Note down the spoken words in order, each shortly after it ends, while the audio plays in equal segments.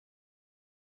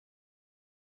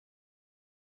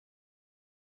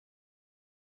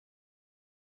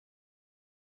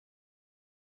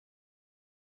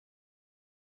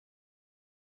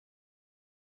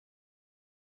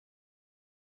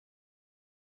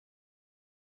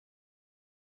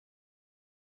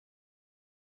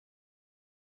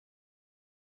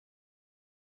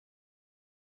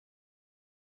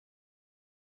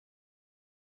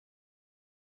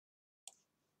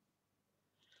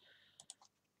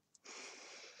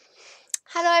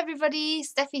Hello everybody,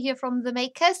 Steffi here from The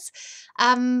Makers.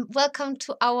 Welcome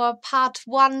to our part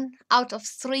 1 out of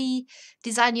 3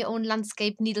 design your own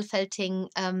landscape needle felting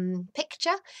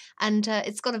picture, and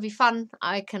it's going to be fun.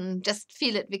 I can just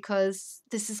feel it because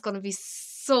this is going to be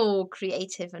so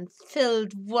creative and full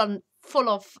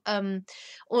of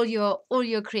all your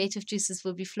creative juices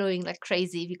will be flowing like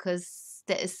crazy, because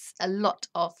there is a lot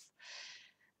of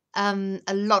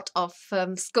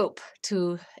scope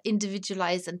to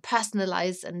individualize and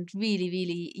personalize and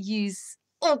really use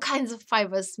all kinds of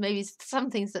fibers. Maybe some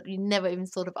things that we never even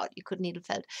thought about you could needle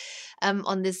felt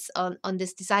on this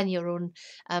design your own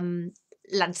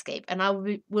landscape. And I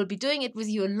will be doing it with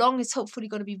you along. It's hopefully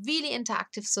going to be really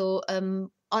interactive. So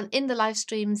in the live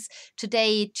streams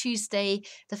today, Tuesday,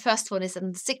 the first one is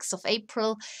on the 6th of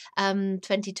April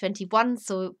 2021.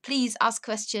 So please ask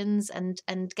questions and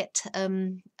get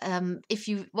if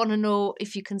you want to know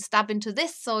if you can stab into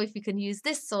this or if you can use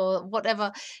this or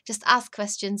whatever, just ask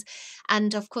questions.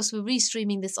 And of course we're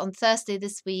restreaming this on Thursday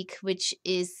this week, which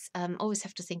is always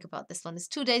have to think about this one, is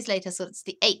 2 days later, so it's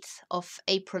the 8th of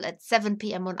April at 7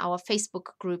 p.m. on our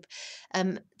Facebook group,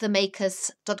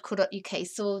 themakers.co.uk.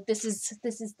 So this is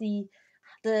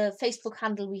the Facebook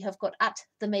handle we have got at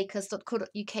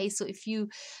themakers.co.uk. So if you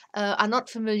are not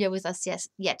familiar with us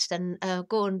yet, then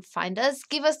go and find us.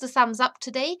 Give us the thumbs up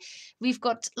today. We've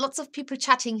got lots of people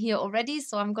chatting here already,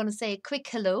 so I'm going to say a quick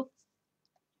hello.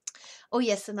 Oh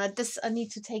yes, and I need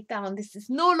to take down. This is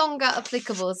no longer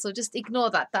applicable, so just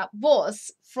ignore that. That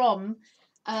was from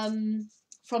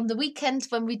the weekend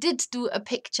when we did do a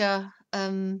picture.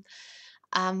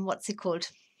 What's it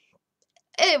called?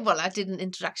 Well, I did an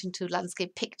introduction to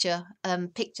landscape picture.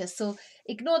 So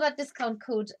ignore that discount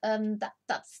code.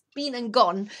 That's been and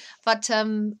gone. But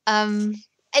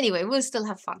anyway, we'll still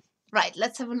have fun. Right,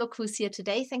 let's have a look who's here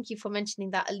today. Thank you for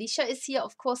mentioning that. Alicia is here,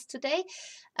 of course, today.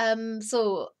 Kim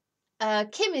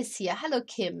is here. Hello,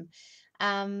 Kim.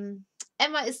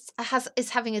 Emma is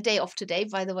having a day off today,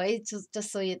 by the way,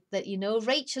 just so that you know.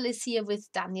 Rachel is here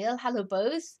with Daniel. Hello,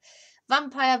 both.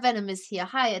 Vampire Venom is here.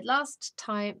 Hi, last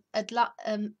time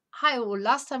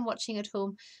watching at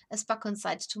home, as back on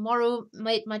site tomorrow.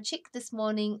 Made my chick this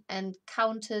morning and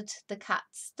counted the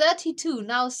cats. 32,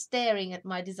 now staring at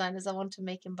my design as I want to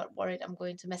make him, but worried I'm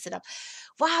going to mess it up.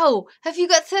 Wow, have you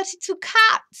got 32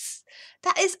 cats?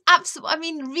 That is absolute. I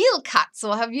mean, real cats,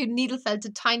 or have you needle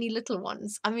felted tiny little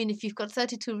ones? I mean, if you've got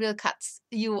 32 real cats,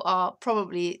 you are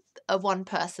probably one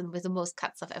person with the most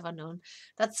cats I've ever known.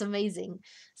 That's amazing.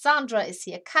 Sandra is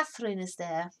here. Catherine is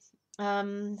there.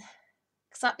 Catherine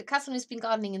has been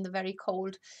gardening in the very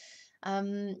cold.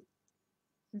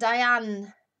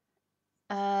 Diane.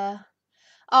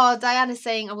 Diane is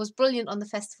saying I was brilliant on the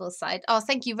festival side. Oh,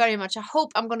 thank you very much. I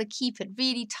hope I'm going to keep it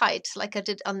really tight like I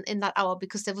did in that hour,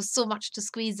 because there was so much to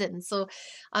squeeze in. So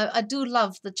I do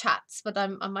love the chats, but I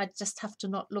might just have to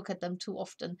not look at them too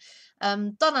often.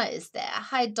 Donna is there.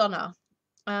 Hi, Donna.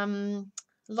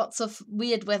 Lots of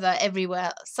weird weather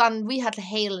everywhere. We had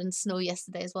hail and snow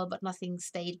yesterday as well, but nothing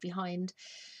stayed behind.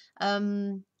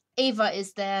 Ava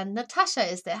is there. Natasha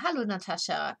is there. Hello,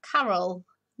 Natasha. Carol,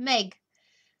 Meg,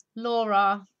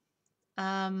 Laura,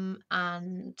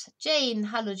 and Jane.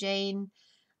 Hello, Jane.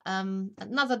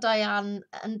 Another Diane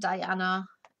and Diana,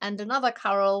 and another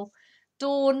Carol.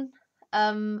 Dawn,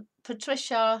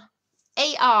 Patricia,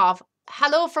 AR.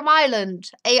 Hello from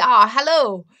Ireland. AR,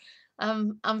 hello.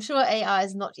 I'm sure AR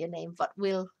is not your name, but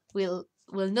we'll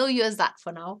know you as that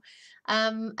for now.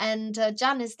 And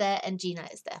Jan is there and Gina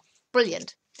is there.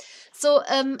 Brilliant. So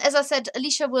as I said,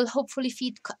 Alicia will hopefully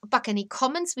feed back any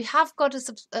comments. We've got a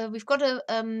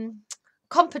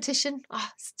competition.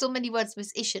 So many words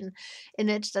with "ischen" in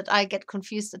it that I get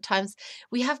confused at times.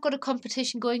 We have got a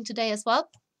competition going today as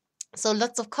well. So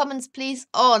lots of comments, please.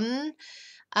 On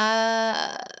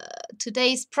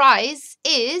today's prize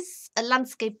is a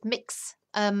landscape mix.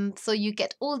 So you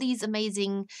get all these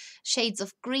amazing shades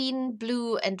of green,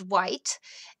 blue, and white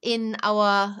in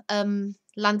our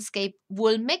landscape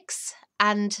wool mix.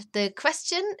 And the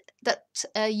question that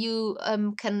you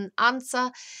can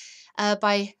answer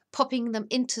by popping them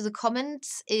into the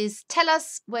comments is, tell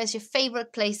us where's your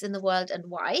favorite place in the world and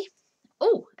why.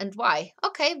 Oh, and why?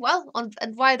 Okay, well,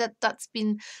 and why that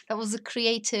was a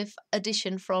creative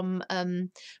addition from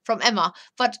Emma.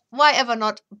 But why ever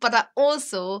not? But I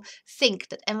also think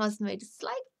that Emma's made a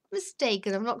slight mistake,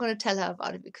 and I'm not going to tell her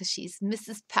about it because she's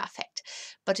Mrs. Perfect.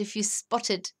 But if you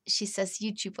spotted, she says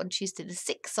YouTube on Tuesday the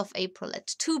 6th of April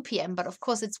at 2 p.m. But of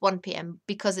course it's 1 p.m.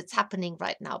 because it's happening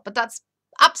right now. But that's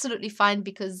absolutely fine,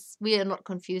 because we are not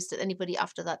confused at anybody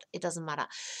after that. It doesn't matter.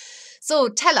 So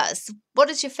tell us, what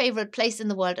is your favorite place in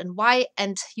the world and why?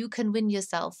 And you can win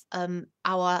yourself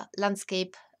our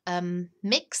landscape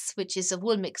mix, which is a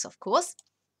wool mix, of course.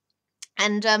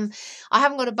 And I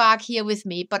haven't got a bag here with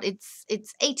me, but it's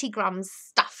 80 grams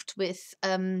stuffed with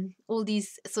all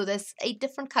these. So there's 8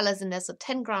 different colors in there, so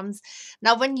 10 grams.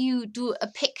 Now, when you do a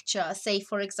picture, say,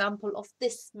 for example, of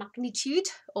this magnitude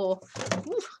or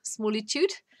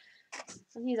smallitude,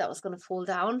 I knew that was going to fall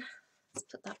down. Let's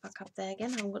put that back up there again.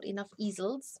 I haven't got enough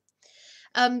easels.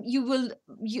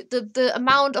 The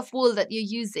amount of wool that you're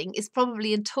using is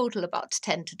probably in total about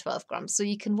 10 to 12 grams. So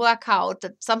you can work out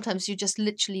that sometimes you just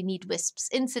literally need wisps.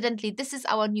 Incidentally, this is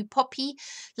our new poppy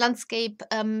landscape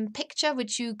picture,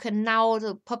 which you can now,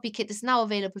 the poppy kit is now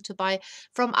available to buy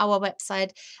from our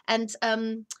website. And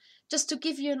just to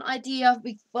give you an idea,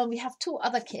 we have 2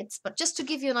 other kits, but just to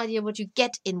give you an idea what you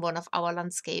get in one of our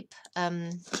landscape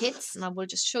kits, and I will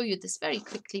just show you this very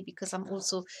quickly because I'm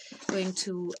also going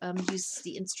to use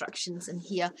the instructions in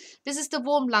here. This is the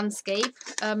warm landscape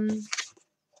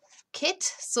kit.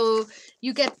 So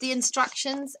you get the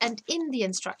instructions, and in the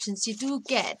instructions you do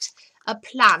get a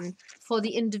plan for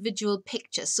the individual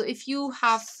pictures. So if you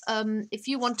have if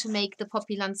you want to make the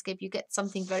poppy landscape, you get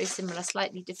something very similar,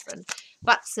 slightly different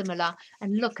but similar.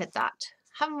 And look at that.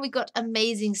 Haven't we got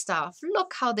amazing stuff?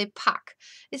 Look how they pack.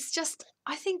 It's just,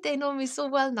 I think they know me so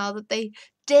well now that they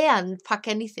daren't pack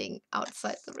anything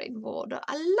outside the rainwater.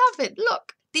 I love it.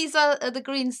 Look, these are the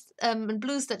greens and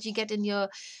blues that you get in your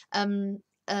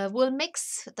wool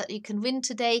mix that you can win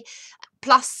today,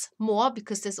 plus more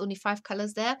because there's only 5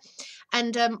 colors there.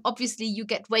 And obviously you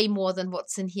get way more than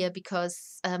what's in here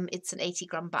because it's an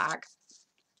 80-gram bag.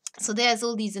 So there's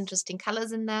all these interesting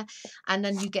colors in there, and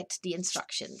then you get the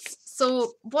instructions.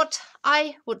 So what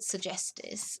I would suggest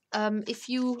is if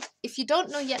you don't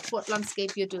know yet what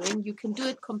landscape you're doing, you can do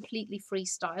it completely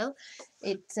freestyle.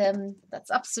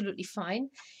 That's absolutely fine.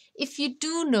 If you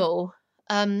do know,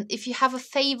 if you have a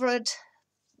favorite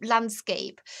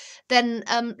landscape, then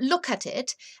look at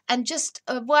it and just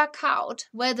work out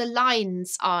where the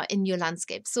lines are in your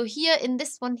landscape. So here in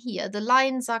this one here, the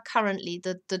lines are currently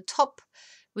the top,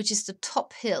 which is the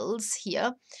top hills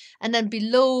here, and then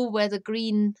below where the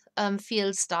green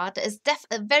fields start, there's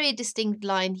a very distinct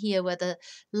line here where the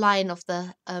line of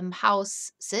the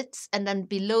house sits, and then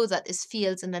below that is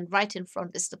fields, and then right in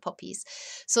front is the poppies.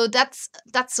 So that's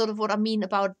sort of what I mean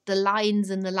about the lines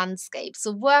in the landscape.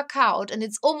 So work out, and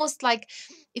it's almost like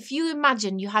if you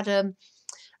imagine you had a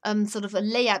sort of a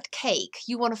layered cake,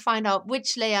 you want to find out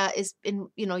which layer is in,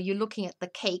 you're looking at the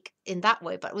cake in that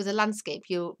way, but with a landscape,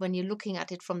 when you're looking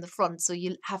at it from the front, so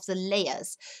you have the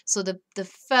layers. So the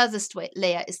furthest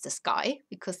layer is the sky,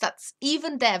 because that's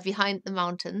even there behind the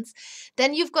mountains.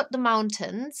 Then you've got the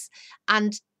mountains,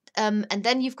 and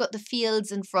then you've got the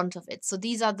fields in front of it. So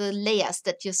these are the layers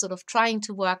that you're sort of trying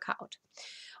to work out.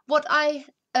 What I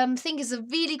think is a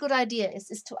really good idea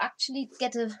is to actually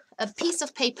get a piece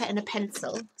of paper and a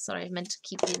pencil. Sorry, I meant to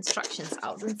keep the instructions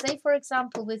out. And say, for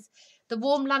example, with the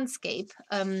warm landscape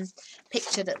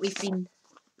picture that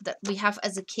we have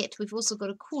as a kit, we've also got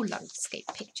a cool landscape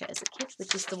picture as a kit,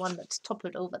 which is the one that's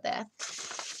toppled over there.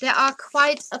 There are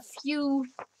quite a few,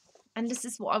 and this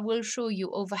is what I will show you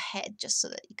overhead, just so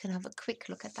that you can have a quick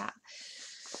look at that.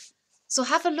 So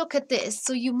have a look at this.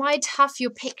 So you might have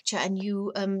your picture and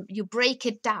you break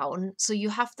it down. So you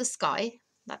have the sky,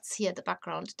 that's here, the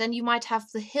background. Then you might have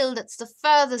the hill that's the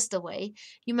furthest away.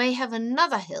 You may have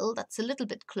another hill that's a little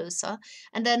bit closer.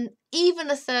 And then even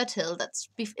a third hill that's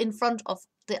in front of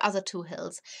the other 2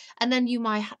 hills. And then you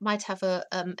might have a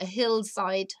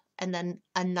hillside, and then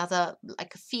another,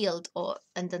 like a field,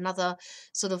 and another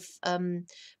sort of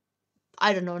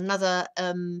I don't know, another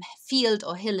field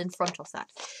or hill in front of that.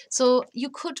 So you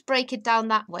could break it down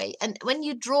that way. And when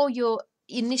you draw your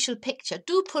initial picture,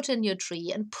 do put in your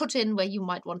tree and put in where you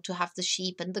might want to have the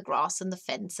sheep and the grass and the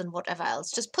fence and whatever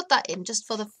else. Just put that in just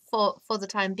for the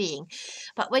time being.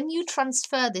 But when you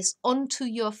transfer this onto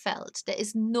your felt, there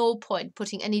is no point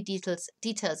putting any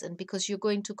details in, because you're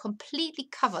going to completely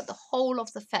cover the whole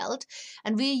of the felt.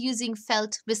 And we're using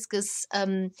felt viscose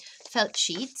felt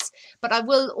sheets, but I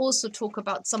will also talk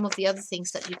about some of the other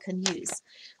things that you can use.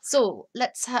 So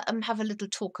let's have a little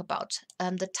talk about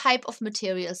the type of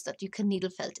materials that you can needle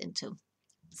felt into.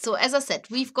 So as I said,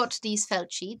 we've got these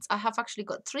felt sheets. I have actually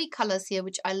got 3 colors here,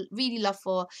 which I really love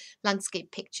for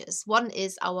landscape pictures. One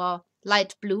is our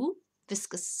light blue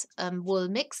viscose wool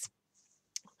mix.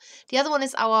 The other one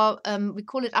is our, we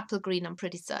call it apple green, I'm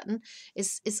pretty certain.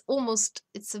 It's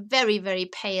a very, very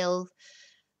pale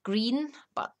green,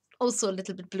 but also a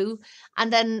little bit blue.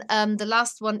 And then the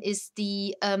last one is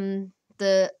the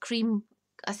cream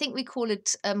I think we call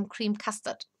it cream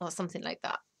custard or something like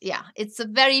that. Yeah, it's a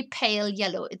very pale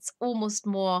yellow. It's almost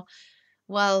more,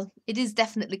 well, it is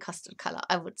definitely custard color,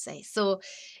 I would say. So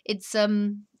it's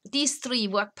these three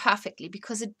work perfectly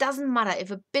because it doesn't matter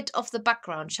if a bit of the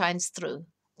background shines through.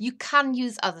 You can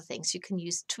use other things. You can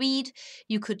use tweed,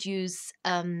 you could use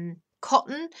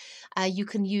cotton, you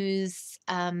can use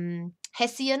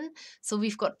hessian. So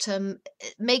we've got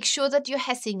make sure that your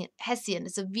hessian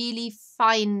is a really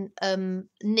fine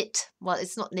knit. Well,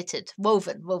 it's not knitted,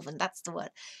 woven, that's the word.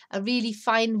 A really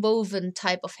fine woven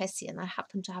type of hessian. I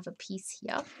happen to have a piece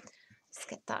here. Let's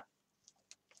get that.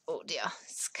 Oh dear.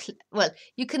 Well,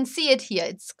 you can see it here.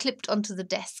 It's clipped onto the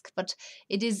desk, but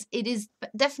it is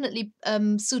definitely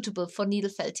suitable for needle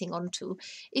felting onto.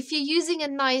 If you're using a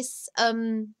nice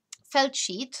felt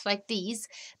sheet like these,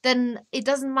 then it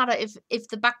doesn't matter if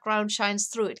the background shines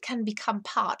through. It can become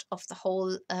part of the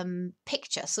whole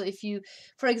picture. So if you,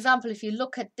 for example, if you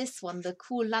look at this one, the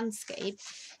cool landscape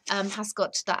has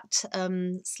got that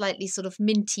slightly sort of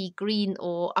minty green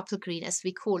or apple green, as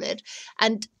we call it,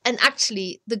 and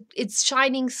actually it's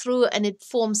shining through and it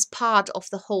forms part of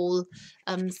the whole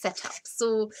setup.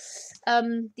 So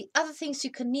the other things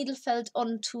you can needle felt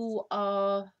onto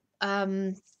are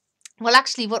well,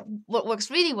 actually, what works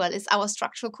really well is our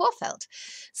structural core felt.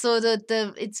 So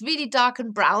it's really dark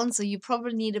and brown, so you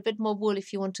probably need a bit more wool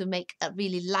if you want to make a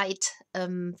really light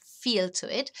feel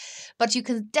to it. But you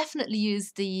can definitely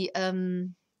use this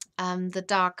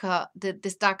darker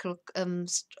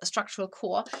structural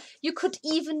core. You could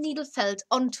even needle felt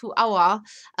onto our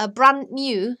brand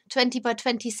new 20 by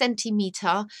 20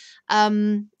 centimeter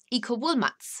eco wool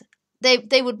mats.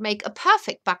 They would make a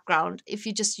perfect background if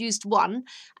you just used one,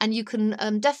 and you can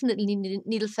definitely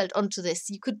needle felt onto this.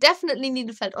 You could definitely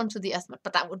needle felt onto the earth mat,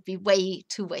 but that would be way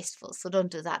too wasteful, so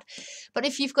don't do that. But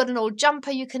if you've got an old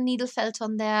jumper, you can needle felt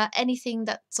on there. Anything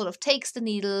that sort of takes the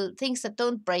needle, things that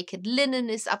don't break it. Linen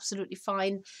is absolutely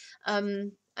fine.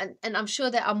 And I'm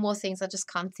sure there are more things, I just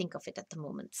can't think of it at the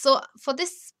moment. So for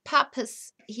this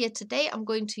purpose here today, I'm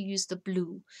going to use the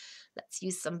blue. Let's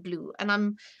use some blue, and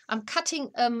I'm cutting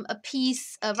a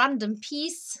random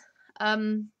piece.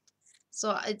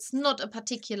 So it's not a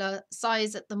particular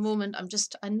size at the moment.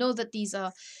 I know that these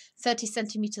are 30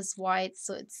 centimeters wide,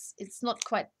 so it's not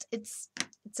quite, it's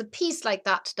a piece like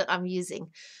that I'm using.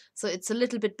 So it's a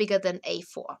little bit bigger than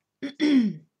A4.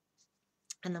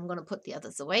 And I'm going to put the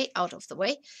others away, out of the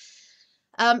way.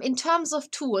 In terms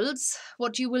of tools,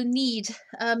 what you will need,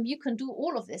 you can do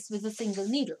all of this with a single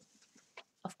needle,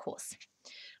 of course,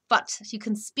 but you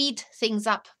can speed things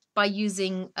up by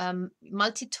using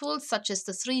multi-tools such as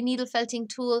the 3 needle felting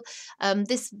tool,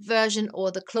 this version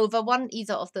or the Clover one.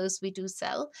 Either of those we do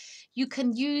sell. You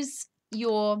can use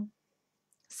your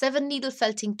 7 needle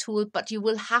felting tool, but you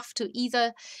will have to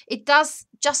either, it does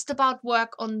just about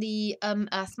work on the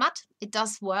earth mat. It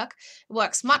does work. It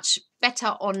works much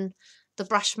better on the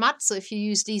brush mat. So if you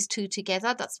use these two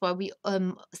together, that's why we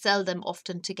sell them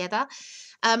often together.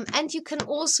 And you can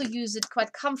also use it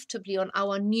quite comfortably on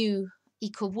our new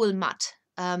eco wool mat.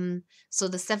 So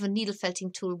the 7 needle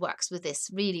felting tool works with this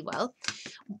really well.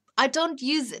 I don't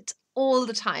use it all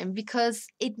the time because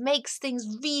it makes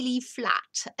things really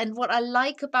flat. And what I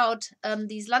like about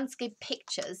these landscape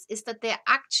pictures is that they're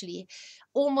actually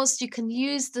almost, you can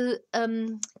use the, I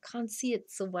can't see it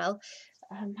so well.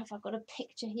 Have I got a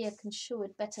picture here? I can show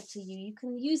it better to you. You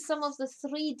can use some of the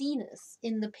 3Dness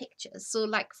in the pictures. So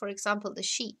like, for example, the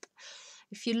sheep.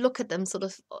 If you look at them sort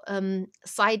of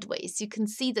sideways, you can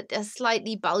see that they're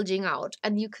slightly bulging out,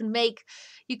 and you can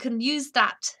use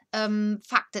that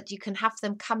fact that you can have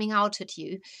them coming out at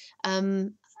you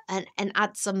and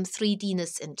add some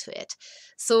 3Dness into it.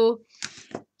 So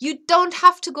you don't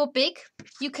have to go big.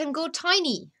 You can go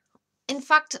tiny. In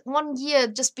fact, one year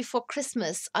just before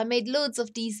Christmas, I made loads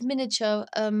of these miniature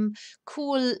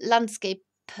cool landscape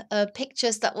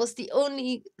pictures. That was the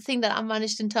only thing that I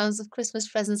managed in terms of Christmas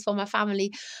presents for my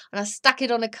family, and I stuck it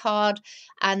on a card,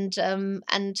 and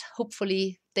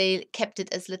hopefully they kept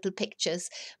it as little pictures.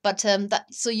 But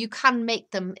so you can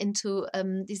make them into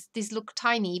these look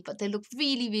tiny, but they look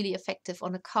really, really effective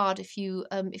on a card if you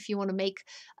want to make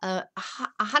a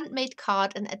handmade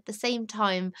card and at the same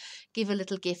time give a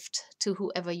little gift to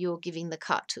whoever you're giving the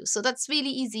card to. So that's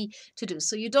really easy to do.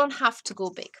 So you don't have to go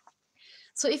big.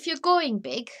 So if you're going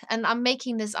big, and I'm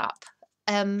making this up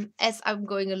as I'm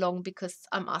going along because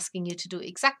I'm asking you to do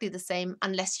exactly the same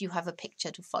unless you have a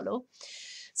picture to follow.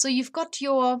 So you've got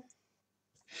your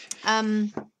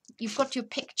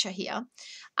picture here,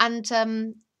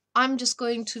 and I'm just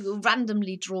going to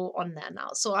randomly draw on there now.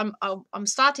 So I'm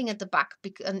starting at the back,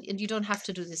 and you don't have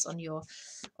to do this on your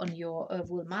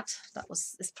wool mat.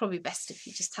 It's probably best if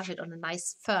you just have it on a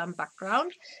nice firm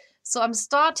background. So I'm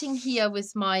starting here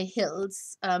with my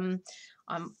hills. I'm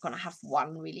gonna have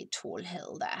one really tall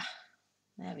hill there.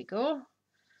 There we go.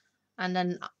 And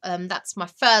then that's my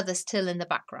furthest hill in the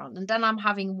background. And then I'm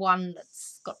having one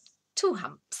that's got 2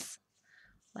 humps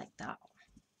like that.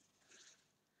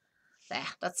 There,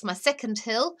 that's my second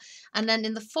hill. And then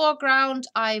in the foreground,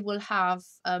 I will have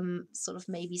sort of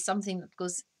maybe something that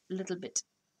goes a little bit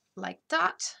like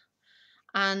that.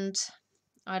 And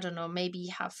I don't know, maybe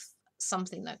have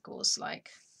something that goes like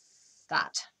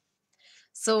that.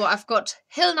 So I've got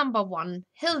hill number 1,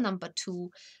 hill number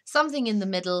 2, something in the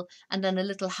middle, and then a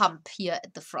little hump here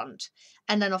at the front.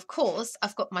 And then, of course,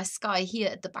 I've got my sky here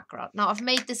at the background. Now, I've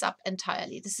made this up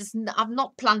entirely. I've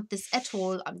not planned this at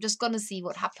all. I'm just going to see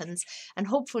what happens, and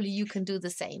hopefully you can do the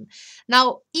same.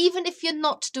 Now, even if you're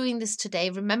not doing this today,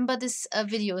 remember this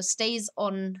video stays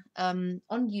on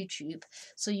YouTube,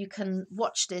 so you can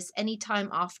watch this anytime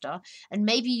after. And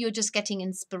maybe you're just getting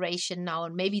inspiration now,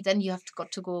 and maybe then you have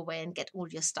got to go away and get all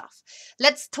your stuff.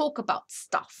 Let's talk about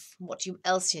stuff, what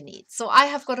else you need. So I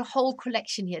have got a whole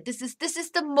collection here. This is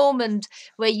the moment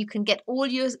where you can get all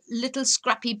your little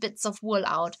scrappy bits of wool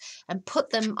out and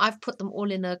I've put them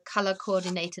all in a color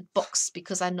coordinated box,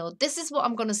 because I know this is what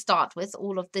I'm going to start with,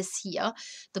 all of this here,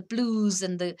 the blues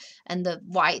and the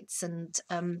whites, and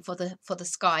for the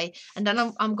sky. And then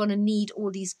I'm going to need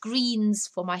all these greens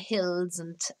for my hills,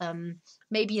 and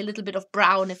maybe a little bit of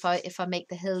brown if I make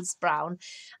the hills brown.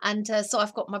 And so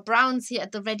I've got my browns here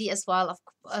at the ready as well.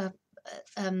 I've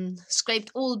scraped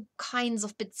all kinds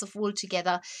of bits of wool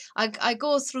together. I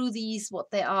go through these, what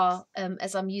they are,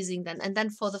 as I'm using them. And then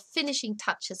for the finishing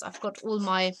touches, I've got all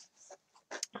my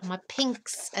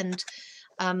pinks and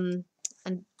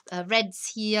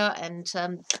reds here, and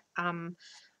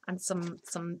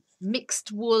some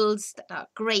mixed wools that are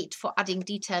great for adding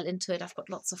detail into it. I've got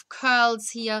lots of curls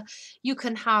here. You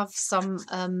can have some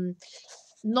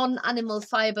non-animal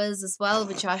fibers as well,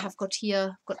 which I have got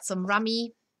here. Got some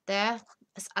rummy there.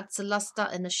 This adds a luster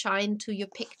and a shine to your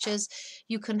pictures.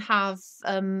 You can have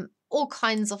all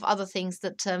kinds of other things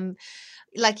that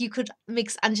like you could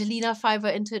mix Angelina Fibre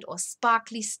into it, or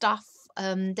sparkly stuff.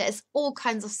 There's all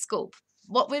kinds of scope.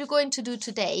 What we're going to do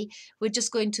today, we're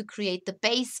just going to create the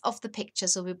base of the picture.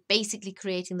 So we're basically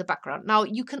creating the background. Now,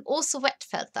 you can also wet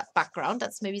felt that background.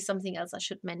 That's maybe something else I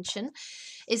should mention,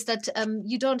 is that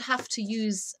you don't have to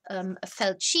use a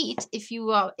felt sheet. If you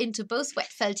are into both wet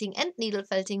felting and needle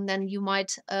felting, then you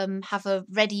might have a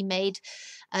ready-made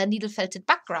needle felted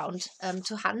background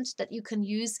to hand that you can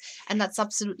use, and that's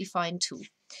absolutely fine too.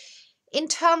 In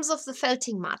terms of the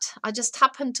felting mat, I just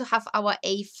happen to have our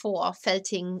A4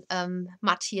 felting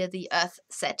mat here, the Earth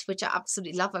set, which I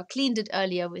absolutely love. I cleaned it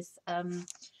earlier with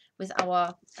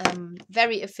our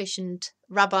very efficient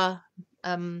rubber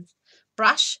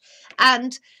brush.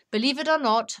 And believe it or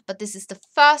not, but this is the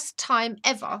first time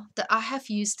ever that I have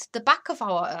used the back of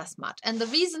our Earth mat. And the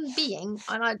reason being,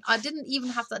 and I didn't even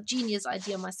have that genius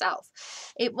idea myself,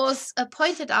 it was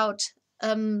pointed out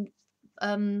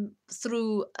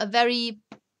through a very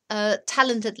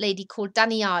talented lady called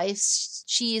Danny Ives.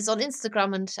 She is on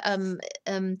Instagram,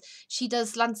 and she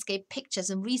does landscape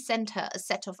pictures, and we sent her a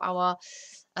set of our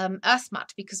earth mat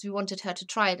because we wanted her to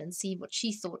try it and see what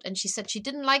she thought. And she said she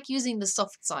didn't like using the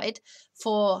soft side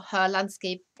for her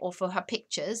landscape or for her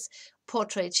pictures,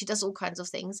 portraits. She does all kinds of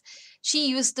things. She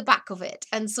used the back of it,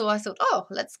 and so I thought, oh,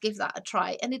 let's give that a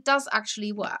try. And it does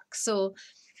actually work. So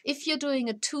if you're doing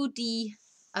a 2D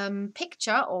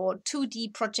picture or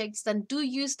 2D projects, then do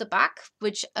use the back,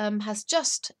 which has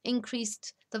just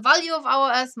increased the value of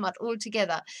our earth mat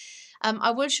altogether.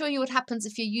 I will show you what happens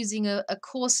if you're using a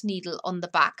coarse needle on the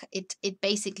back. It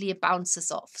basically bounces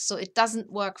off, so it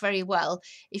doesn't work very well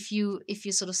if you're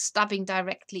sort of stabbing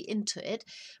directly into it.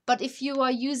 But if you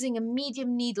are using a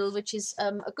medium needle, which is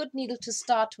a good needle to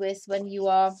start with when you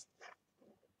are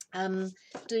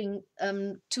doing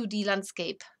 2D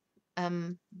landscape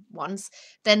ones,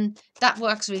 then that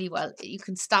works really well. You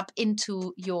can stab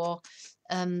into your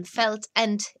felt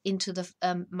and into the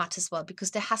mat as well,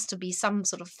 because there has to be some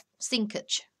sort of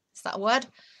sinkage. Is that a word?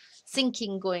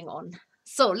 Sinking going on.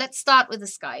 So let's start with the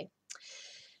sky.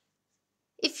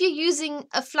 If you're using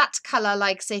a flat color,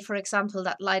 like say, for example,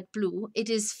 that light blue, it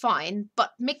is fine, but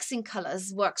mixing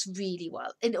colors works really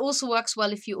well. It also works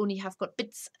well if you only have got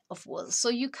bits of wool. So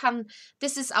you can,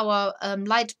 this is our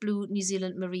light blue New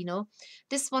Zealand merino.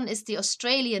 This one is the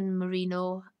Australian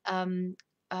merino.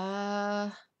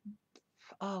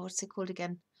 Oh, what's it called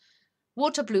again?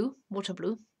 water blue,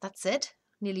 that's it.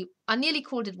 I nearly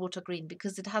called it water green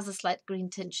because it has a slight green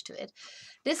tinge to it.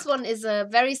 This one is a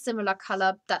very similar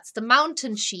color. That's the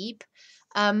mountain sheep,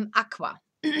 aqua.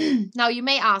 Now you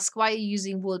may ask, why are you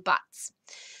using wool bats?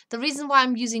 The reason why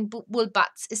I'm using wool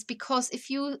bats is because if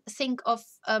you think of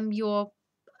your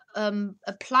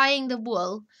applying the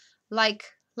wool like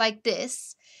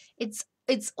this,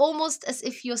 it's almost as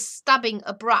if you're stabbing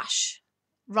a brush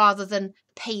rather than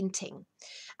painting.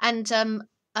 And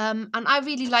I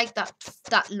really like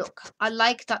that look. I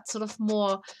like that sort of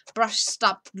more brush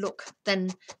stab look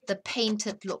than the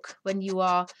painted look when you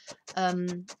are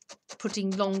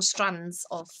putting long strands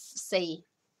of, say,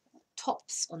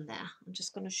 tops on there. I'm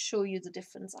just going to show you the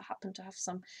difference. I happen to have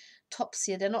some tops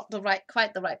here. They're not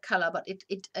quite the right color, but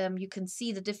you can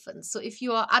see the difference. So if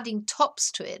you are adding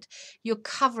tops to it, you're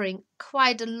covering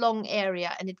quite a long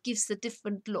area, and it gives a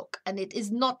different look, and it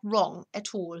is not wrong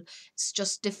at all. It's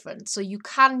just different. So you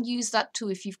can use that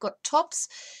too if you've got tops,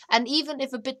 and even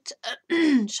if a bit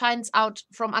shines out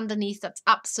from underneath, that's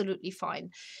absolutely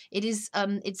fine.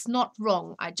 It's not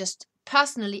wrong.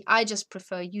 Personally, I just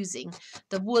prefer using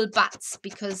the wool bats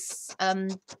because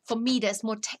for me there's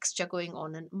more texture going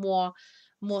on and more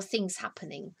things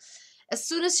happening. As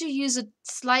soon as you use a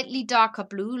slightly darker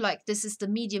blue, like this is the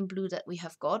medium blue that we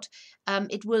have got,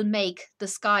 it will make the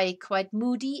sky quite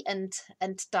moody and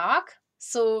dark.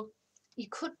 So you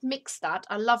could mix that.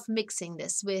 I love mixing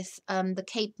this with the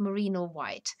Cape Merino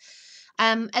white.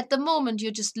 At the moment,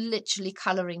 you're just literally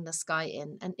coloring the sky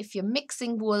in. And if you're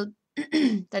mixing wool,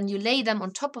 then you lay them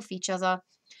on top of each other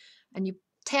and you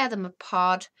tear them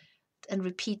apart and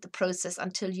repeat the process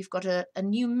until you've got a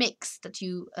new mix that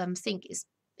you think is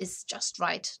just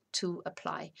right to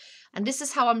apply. And this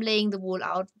is how I'm laying the wool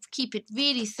out. Keep it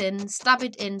really thin, stab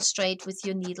it in straight with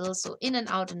your needle, so in and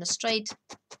out in a straight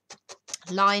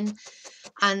line.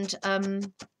 And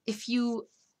if you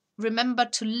remember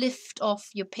to lift off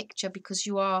your picture, because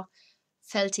you are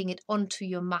felting it onto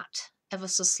your mat ever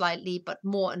so slightly, but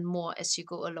more and more as you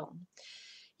go along.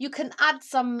 You can add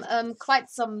some quite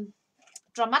some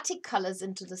dramatic colors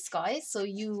into the sky. So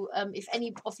you, if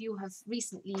any of you have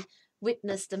recently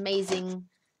witnessed amazing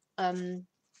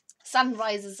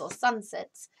sunrises or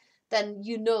sunsets, then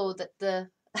you know that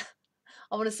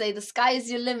I want to say the sky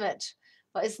is your limit,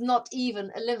 but it's not even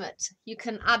a limit. You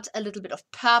can add a little bit of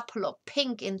purple or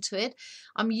pink into it.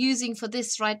 I'm using for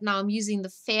this right now, I'm using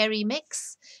the fairy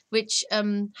mix, which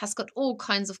has got all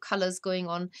kinds of colors going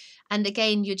on. And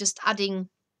again, you're just adding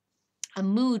a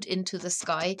mood into the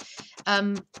sky.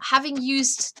 Having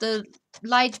used the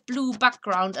light blue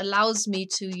background allows me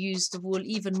to use the wool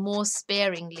even more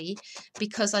sparingly,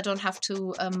 because I don't have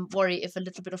to worry if a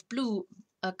little bit of blue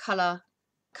color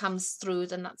comes through,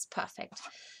 then that's perfect.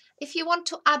 If you want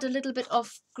to add a little bit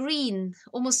of green,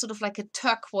 almost sort of like a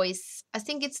turquoise, I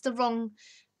think it's the wrong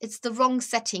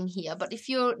setting here. But if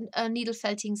you're needle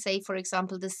felting, say for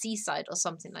example the seaside or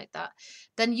something like that,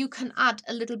 then you can add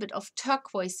a little bit of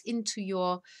turquoise into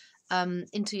your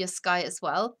sky as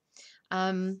well.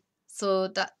 So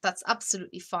that's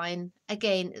absolutely fine.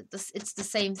 Again, it's the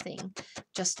same thing.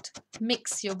 Just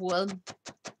mix your wool.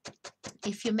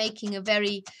 If you're making a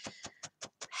very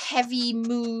heavy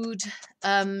mood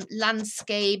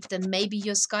landscape, then maybe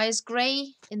your sky is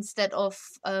gray instead of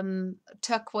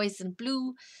turquoise and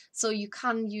blue. So you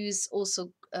can use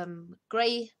also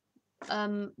gray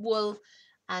wool,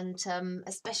 and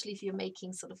especially if you're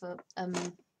making sort of a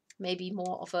maybe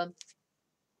more of a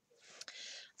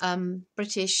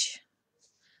British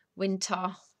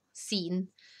winter scene,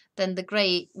 then the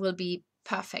gray will be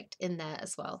perfect in there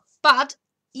as well. But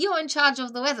you're in charge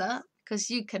of the weather, because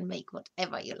you can make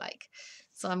whatever you like.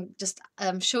 So I'm just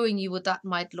showing you what that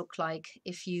might look like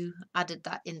if you added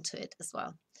that into it as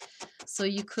well. So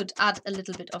you could add a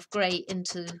little bit of grey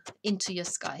into your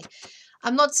sky.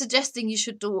 I'm not suggesting you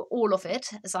should do all of it,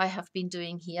 as I have been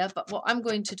doing here, but what I'm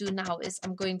going to do now is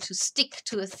I'm going to stick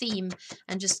to a theme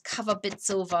and just cover bits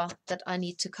over that I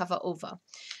need to cover over.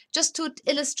 Just to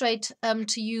illustrate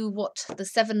to you what the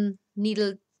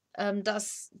 7-needle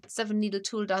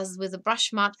tool does with a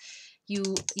brush mat. You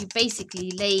basically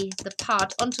lay the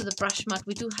part onto the brush mat.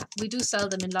 We do sell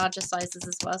them in larger sizes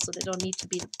as well, so they don't need to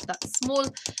be that small.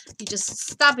 You just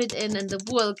stab it in and the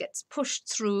wool gets pushed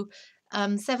through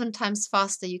 7 times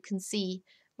faster. You can see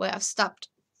where I've stabbed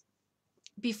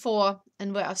before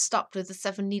and where I've stopped with the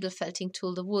 7-needle felting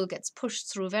tool. The wool gets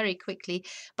pushed through very quickly,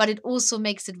 but it also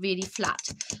makes it really flat.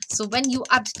 So when you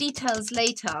add details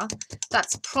later,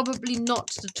 that's probably not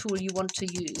the tool you want to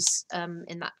use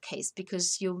in that case,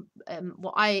 because you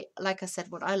like I said,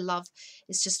 what I love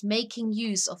is just making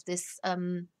use of this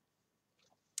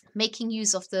making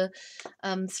use of the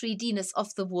 3D-ness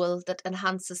of the wool that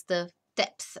enhances the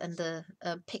depth and the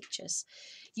pictures.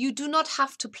 You do not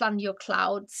have to plan your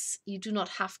clouds. You do not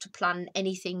have to plan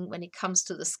anything when it comes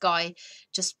to the sky.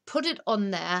 Just put it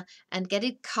on there and get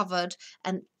it covered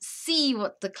and see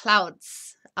what the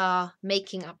clouds are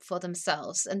making up for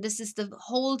themselves. And this is the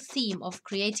whole theme of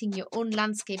creating your own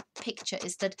landscape picture,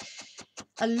 is that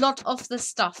a lot of the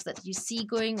stuff that you see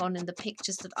going on in the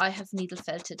pictures that I have needle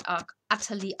felted are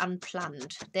utterly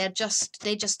unplanned. They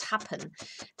just happen.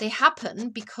 They happen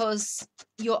because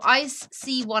your eyes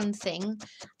see one thing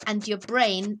and your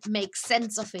brain makes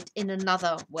sense of it in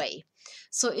another way.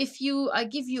 So I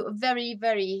give you a very,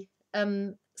 very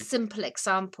simple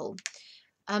example.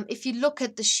 If you look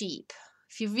at the sheep,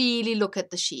 if you really look at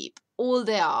the sheep, all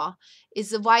they are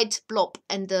is a white blob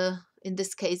and in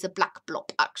this case, a black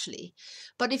blob, actually.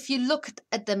 But if you look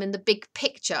at them in the big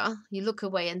picture, you look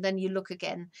away and then you look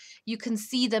again, you can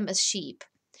see them as sheep.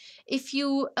 If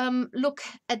you look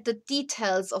at the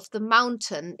details of the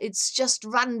mountain, it's just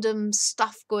random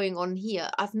stuff going on here.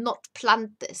 I've not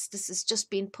planned this. This has just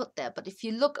been put there. But if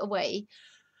you look away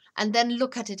and then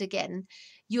look at it again,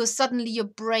 suddenly your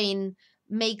brain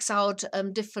makes out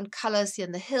different colors here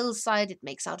on the hillside. It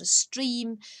makes out a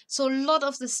stream. So a lot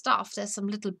of the stuff, there's some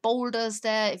little boulders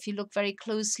there if you look very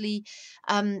closely.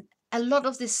 A lot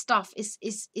of this stuff is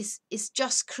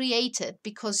just created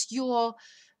because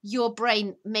your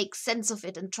brain makes sense of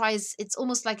it and tries. It's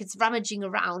almost like it's rummaging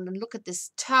around and look at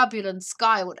this turbulent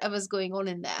sky. Whatever's going on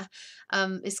in there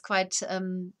is quite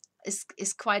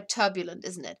turbulent,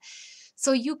 isn't it?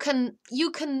 So you can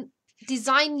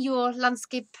design your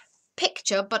landscape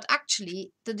picture, but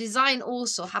actually the design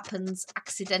also happens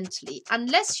accidentally.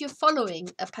 Unless you're following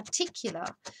a particular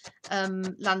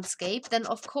landscape, then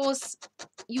of course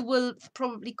you will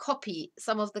probably copy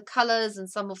some of the colors and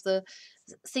some of the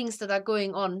things that are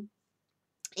going on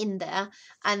in there,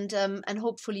 and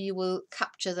hopefully you will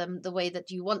capture them the way that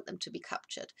you want them to be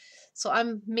captured. So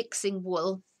I'm mixing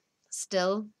wool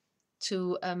still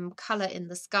to color in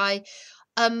the sky.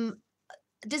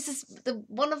 This is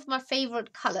one of my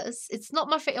favorite colors. It's not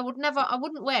my favorite. I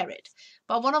wouldn't wear it.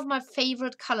 But one of my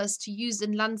favorite colors to use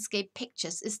in landscape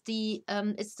pictures is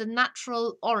it's the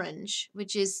natural orange,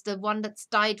 which is the one that's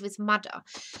dyed with madder.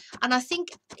 And I think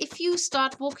if you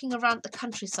start walking around the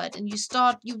countryside and you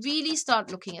really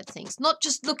start looking at things, not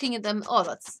just looking at them, oh,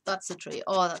 that's a tree,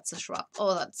 oh, that's a shrub,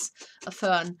 oh, that's a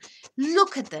fern.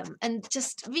 Look at them and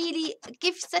just really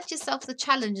set yourself the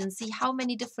challenge and see how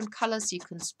many different colors you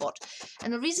can spot.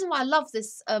 And the reason why I love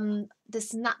this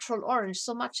this natural orange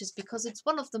so much is because it's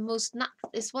one of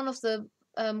the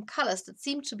colors that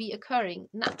seem to be occurring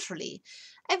naturally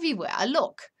everywhere I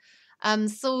look.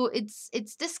 So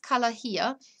it's this color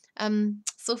here.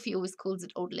 Sophie always calls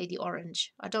it old lady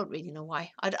orange. I don't really know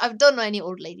why. I don't know any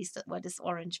old ladies that wear this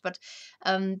orange, but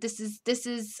this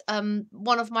is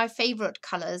one of my favorite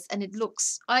colors, and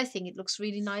I think it looks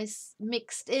really nice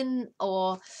mixed in.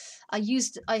 Or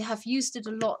I have used it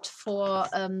a lot for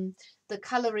the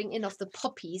coloring in of the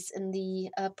poppies in the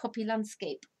poppy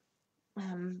landscape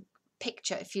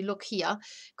picture. If you look here,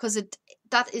 because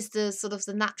that is the sort of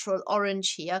the natural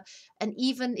orange here, and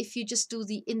even if you just do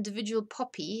the individual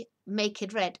poppy, make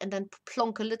it red and then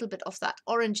plonk a little bit of that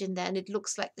orange in there, and it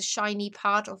looks like the shiny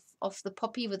part of the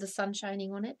poppy with the sun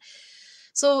shining on it.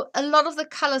 So a lot of the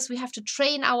colors, we have to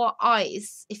train our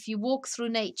eyes. If you walk through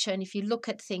nature and if you look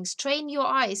at things, train your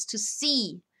eyes to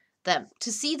see them,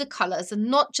 to see the colors, and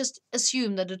not just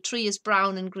assume that a tree is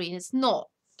brown and green. It's not.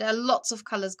 There are lots of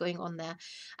colors going on there,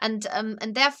 and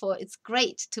therefore it's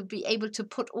great to be able to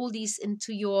put all these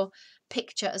into your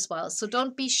picture as well. So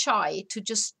don't be shy to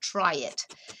just try it.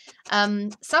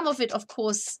 Some of it, of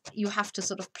course, you have to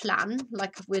sort of plan,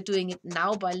 like we're doing it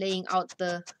now by laying out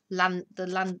the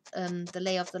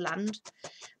lay of the land.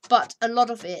 But a lot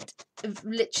of it,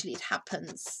 literally, it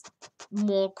happens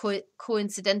more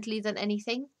coincidentally than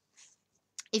anything.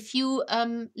 If you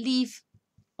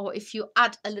or if you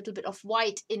add a little bit of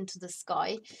white into the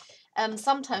sky,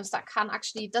 sometimes that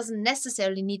doesn't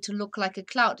necessarily need to look like a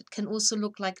cloud. It can also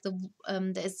look like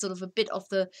there's sort of a bit of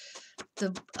the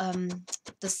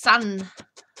sun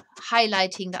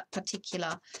highlighting that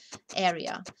particular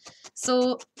area.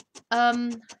 So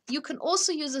you can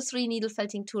also use a 3 needle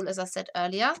felting tool, as I said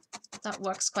earlier. That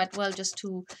works quite well just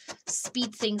to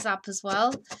speed things up as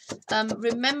well.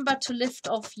 Remember to lift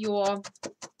off your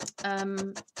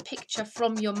picture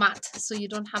from your mat so you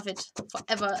don't have it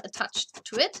forever attached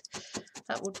to it.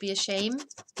 That would be a shame.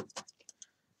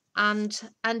 And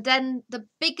then the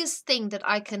biggest thing that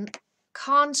I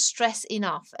can't stress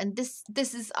enough, and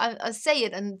this is I say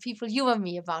it and people humor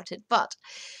me about it, but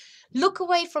Look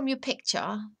away from your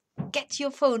picture, get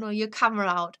your phone or your camera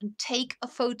out and take a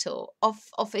photo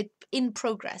of it in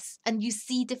progress, and you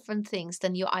see different things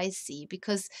than your eyes see,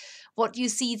 because what you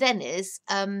see then is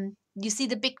you see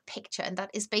the big picture, and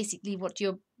that is basically what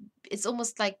it's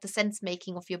almost like the sense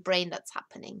making of your brain that's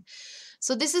happening.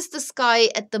 So this is the sky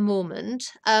at the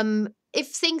moment. If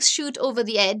things shoot over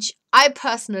the edge, I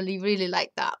personally really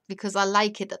like that, because I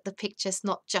like it that the picture's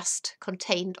not just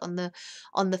contained on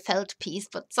the felt piece,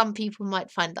 but some people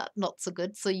might find that not so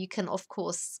good. So you can, of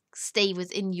course, stay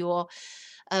within your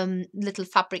little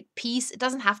fabric piece. It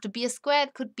doesn't have to be a square,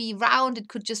 it could be round, it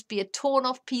could just be a torn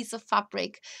off piece of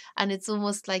fabric, and it's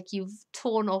almost like you've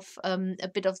torn off a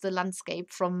bit of the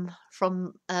landscape from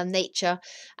nature,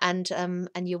 and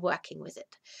you're working with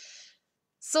it.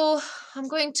 So I'm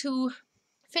going to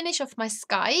finish off my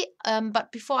sky,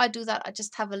 but before I do that, I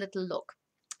just have a little look.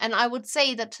 And I would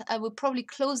say that we're probably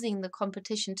closing the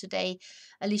competition today.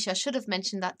 Alicia, I should have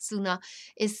mentioned that sooner.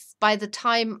 Is by the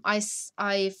time I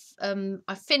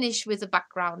finish with the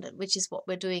background, which is what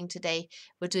we're doing today.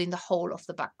 We're doing the whole of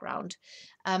the background,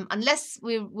 unless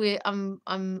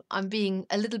I'm being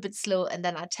a little bit slow, and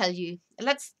then I tell you.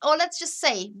 Let's just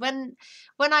say when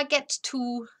I get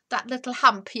to that little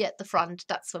hump here at the front,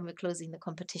 that's when we're closing the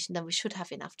competition. Then we should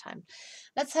have enough time.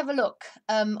 Let's have a look.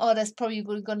 There's probably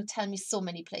going to tell me so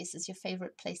many places. Your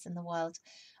favorite place in the world?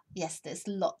 Yes, there's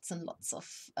lots and lots of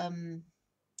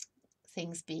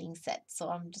things being said. So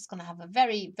I'm just going to have a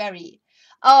very, very...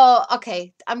 Oh,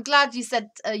 okay. I'm glad you said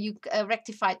you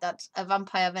rectified that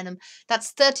vampire venom.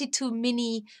 That's 32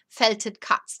 mini felted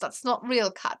cuts. That's not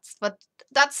real cuts, but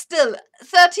that's still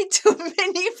 32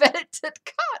 mini felted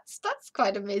cuts. That's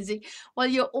quite amazing. Well,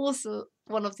 you're also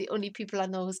one of the only people I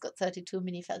know who's got 32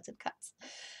 mini felted cuts.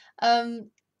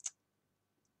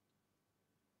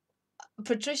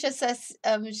 Patricia says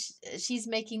she's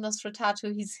making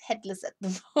Nosferatu. He's headless at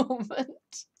the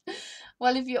moment.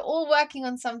 Well, if you're all working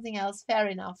on something else, fair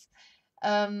enough.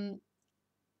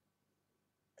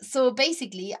 So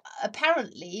basically,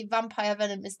 apparently, vampire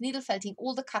venom is needle felting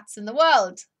all the cuts in the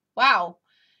world. Wow.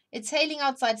 It's hailing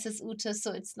outside, says Ute,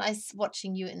 so it's nice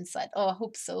watching you inside. Oh, I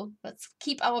hope so. Let's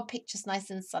keep our pictures nice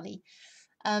and sunny.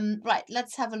 Right,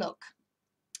 let's have a look.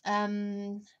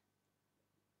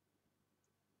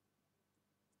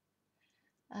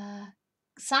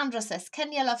 Sandra says,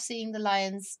 Kenya loves seeing the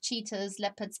lions, cheetahs,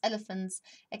 leopards, elephants,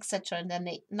 etc. in their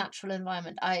natural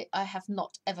environment. I have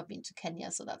not ever been to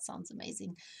Kenya, so that sounds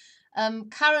amazing.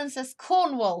 Karen says,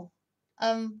 Cornwall.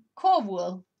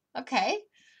 Cornwall. Okay.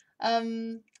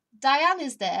 Diane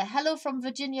is there. Hello from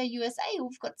Virginia, USA.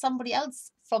 We've got somebody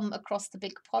else from across the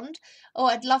big pond. Oh,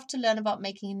 I'd love to learn about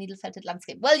making a needle-felted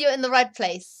landscape. Well, you're in the right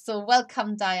place. So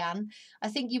welcome, Diane. I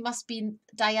think you must be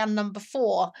Diane number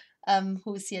 4,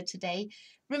 who's here today.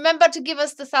 Remember to give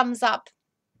us the thumbs up.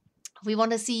 We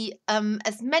want to see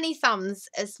as many thumbs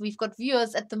as we've got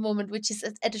viewers at the moment, which is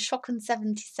at a shocking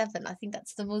 77. I think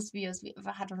that's the most viewers we've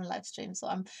ever had on a live stream. So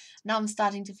I'm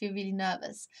starting to feel really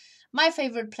nervous. My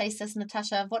favorite place, says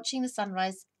Natasha, watching the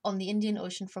sunrise on the Indian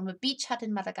Ocean from a beach hut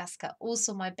in Madagascar.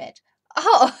 Also my bed.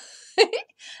 Oh,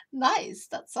 nice.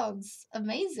 That sounds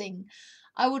amazing.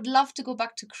 I would love to go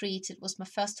back to Crete. It was my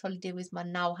first holiday with my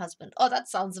now husband. Oh, that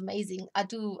sounds amazing. I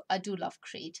do love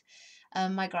Crete.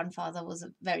 My grandfather was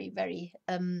a very, very,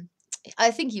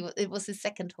 I think it was his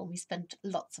second home. He spent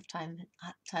lots of time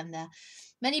there.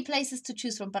 Many places to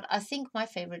choose from, but I think my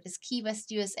favorite is Key West,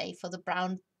 USA for the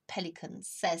brown pelicans,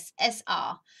 says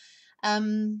SR.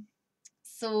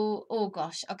 So, oh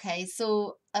gosh, okay,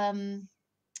 so,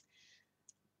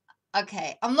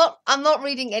 okay, I'm not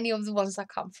reading any of the ones that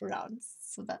come pronounce,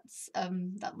 so that's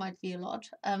that might be a lot.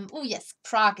 Oh yes,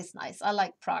 Prague is nice. I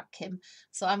like Prague, Kim.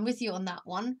 So I'm with you on that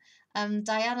one.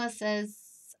 Diana says,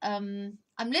 I'm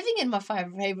living in my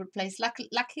favorite place. Lucky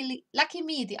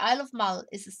me, the Isle of Mull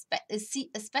is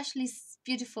especially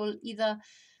beautiful. Either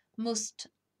most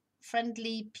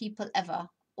friendly people ever.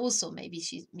 Also, maybe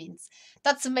she means.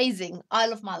 That's amazing.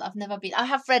 Isle of Mull. I've never been. I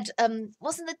have read.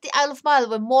 Wasn't it the Isle of Mull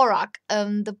where Morak?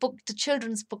 The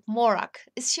children's book Morak.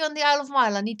 Is she on the Isle of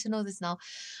Mull? I need to know this now.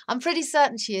 I'm pretty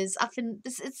certain she is.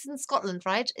 It's in Scotland,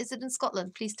 right? Is it in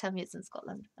Scotland? Please tell me it's in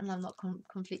Scotland, and I'm not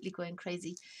completely going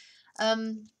crazy.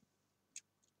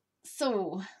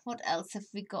 So what else have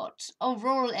we got? Oh,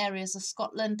 rural areas of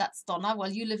Scotland. That's Donna.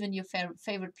 Well, you live in your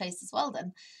favorite place as well,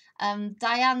 then.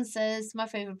 Diane says, my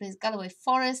favorite place, Galloway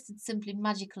Forest. It's simply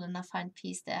magical and I find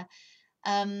peace there.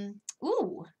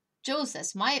 Ooh, Joe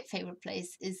says, my favorite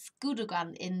place is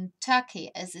Gudogan in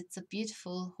Turkey, as it's a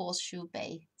beautiful horseshoe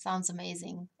bay. Sounds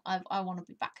amazing. I want to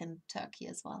be back in Turkey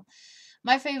as well.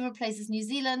 My favorite place is New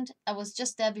Zealand. I was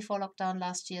just there before lockdown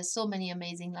last year. So many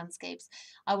amazing landscapes.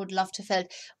 I would love to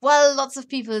visit. Well, lots of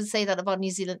people say that about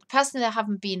New Zealand. Personally, I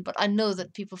haven't been, but I know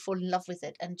that people fall in love with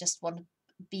it and just want to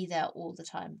be there all the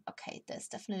time. Okay, there's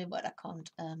definitely a word I can't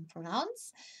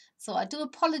pronounce. So I do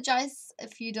apologize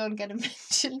if you don't get a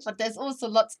mention, but there's also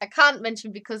lots I can't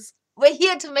mention because we're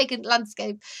here to make a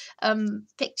landscape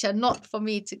picture, not for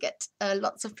me to get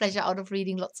lots of pleasure out of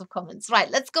reading lots of comments.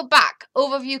 Right, let's go back.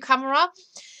 Overview camera.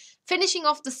 Finishing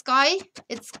off the sky.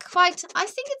 It's quite, I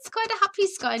think it's quite a happy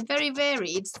sky and very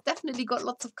varied. It's definitely got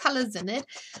lots of colors in it.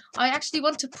 I actually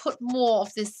want to put more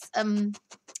of this,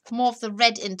 more of the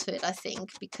red into it, I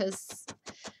think, because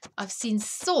I've seen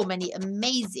so many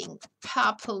amazing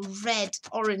purple, red,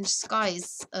 orange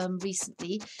skies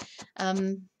recently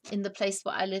in the place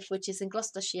where I live, which is in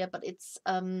Gloucestershire, but it's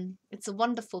a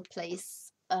wonderful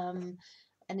place and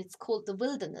it's called the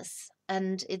Wilderness,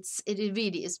 and it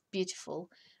really is beautiful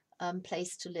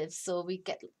place to live. So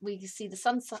we see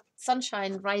the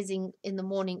sunshine rising in the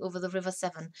morning over the River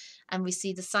Severn, and we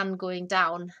see the sun going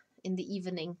down in the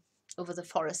evening over the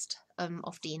forest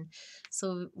of Dean.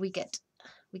 So we get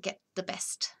the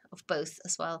best of both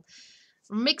as well.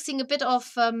 Mixing a bit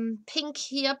of pink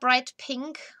here, bright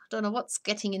pink. Don't know what's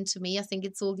getting into me. I think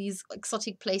it's all these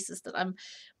exotic places that I'm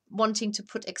wanting to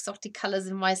put exotic colors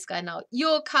in my sky now.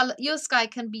 Your sky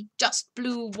can be just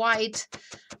blue, white.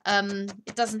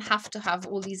 It doesn't have to have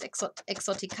all these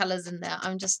exotic colors in there.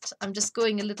 I'm just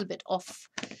going a little bit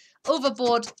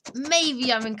overboard.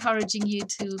 Maybe I'm encouraging you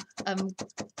to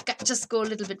just go a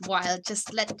little bit wild.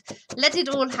 Just let it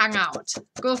all hang out.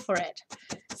 Go for it.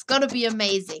 It's gonna be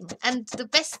amazing. And the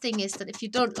best thing is that if you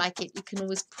don't like it, you can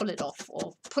always pull it off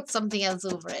or put something else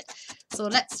over it. So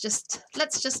let's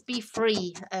just be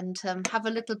free and have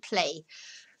a little play.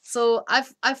 So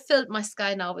I've filled my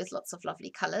sky now with lots of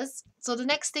lovely colors. So the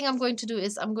next thing I'm going to do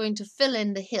is I'm going to fill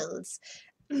in the hills.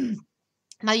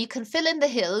 Now you can fill in the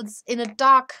hills in a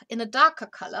darker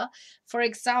color. For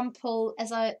example,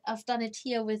 as I've done it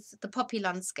here with the poppy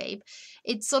landscape,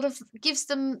 it sort of gives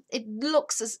them, it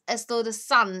looks as though the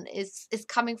sun is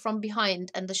coming from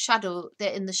behind and the shadow,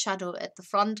 they're in the shadow at the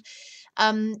front.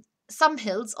 Some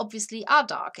hills obviously are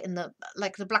dark,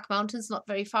 like the Black Mountains, not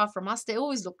very far from us. They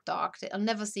always look dark. I'll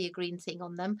never see a green thing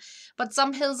on them. But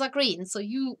some hills are green. So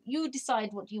you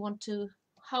decide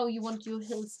how you want your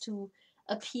hills to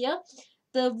appear.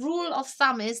 The rule of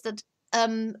thumb is that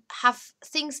have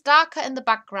things darker in the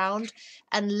background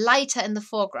and lighter in the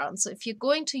foreground. So if you're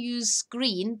going to use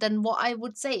green, then what I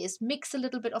would say is mix a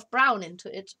little bit of brown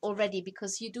into it already,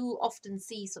 because you do often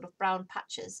see sort of brown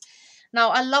patches.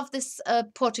 Now I love this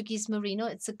Portuguese merino.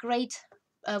 It's a great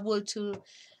wool to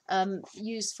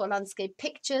use for landscape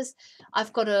pictures.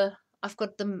 I've got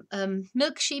the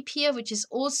milk sheep here, which is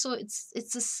also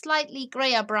it's a slightly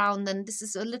grayer brown than this.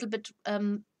 Is a little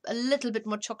bit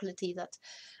more chocolatey,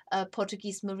 that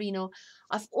Portuguese merino.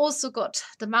 I've also got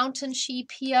the mountain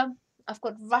sheep here. I've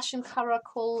got Russian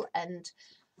caracal and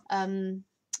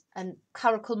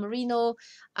caracal merino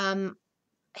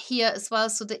here as well,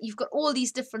 so that you've got all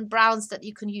these different browns that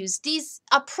you can use. These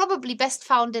are probably best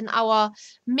found in our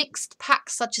mixed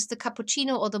packs, such as the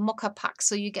cappuccino or the mocha pack,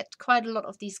 so you get quite a lot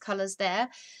of these colors there.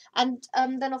 And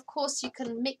then of course you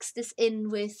can mix this in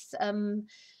with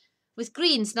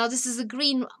greens. Now this is a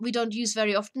green we don't use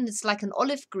very often. It's like an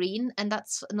olive green, and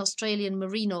that's an Australian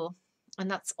merino, and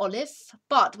that's olive.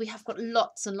 But we have got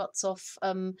lots and lots of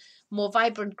more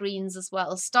vibrant greens as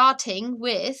well, starting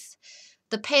with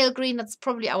the pale green. That's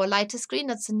probably our lightest green.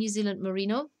 That's a New Zealand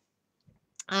merino.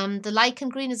 The lichen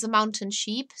green is a mountain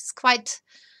sheep. It's quite,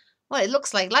 well, it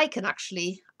looks like lichen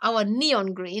actually. Our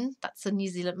neon green, that's a New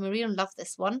Zealand merino. Love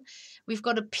this one. We've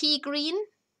got a pea green,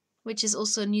 which is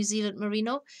also a New Zealand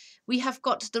merino. We have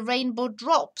got the rainbow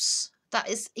drops. That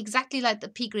is exactly like the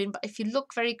pea green, but if you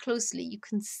look very closely, you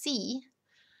can see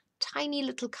tiny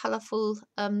little colorful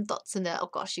dots in there. Oh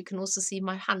gosh, you can also see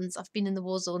my hands. I've been in the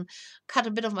war zone, cut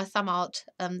a bit of my thumb out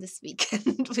this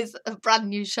weekend with a brand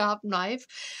new sharp knife.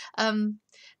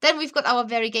 Then we've got our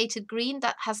variegated green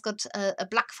that has got a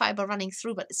black fiber running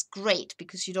through, but it's great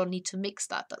because you don't need to mix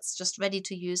that. That's just ready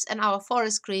to use. And our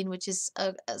forest green, which is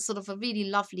a sort of a really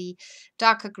lovely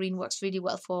darker green, works really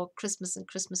well for Christmas and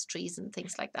Christmas trees and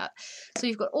things like that. So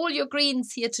you've got all your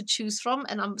greens here to choose from,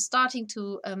 and I'm starting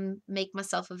to make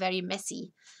myself a very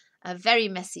messy a very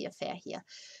messy affair here.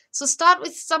 So start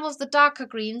with some of the darker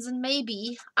greens and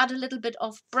maybe add a little bit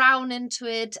of brown into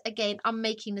it. Again, I'm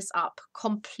making this up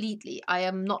completely. I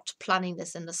am not planning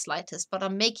this in the slightest, but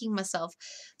I'm making myself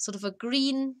sort of a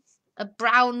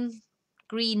brown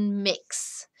green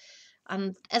mix.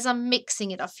 And as I'm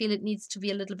mixing it, I feel it needs to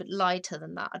be a little bit lighter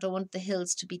than that. I don't want the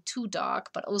hills to be too dark,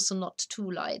 but also not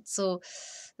too light. So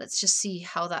let's just see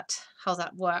how that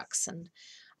works. And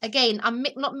again, I'm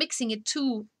not mixing it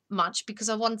too much because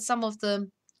I want some of the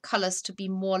colors to be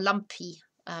more lumpy.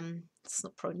 It's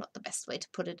probably not the best way to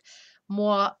put it.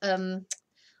 More,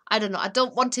 I don't know. I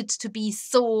don't want it to be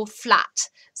so flat.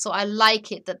 So I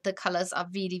like it that the colors are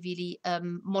really, really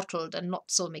mottled and not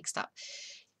so mixed up.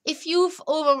 If you've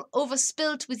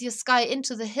overspilled with your sky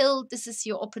into the hill, this is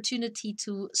your opportunity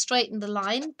to straighten the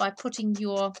line by putting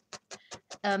your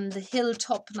the hill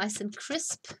top nice and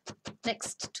crisp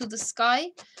next to the sky.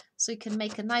 So you can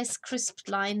make a nice crisp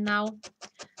line now,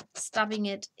 stabbing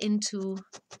it into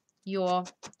your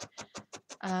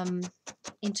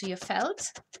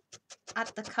felt.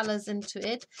 Add the colors into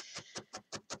it.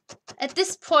 At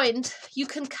this point, you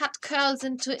can cut curls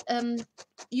into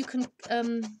you can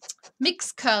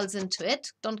mix curls into it.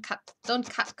 Don't cut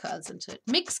curls into it.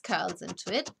 Mix curls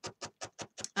into it.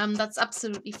 That's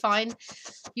absolutely fine.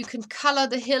 You can color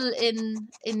the hill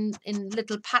in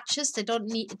little patches. It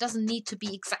doesn't need to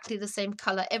be exactly the same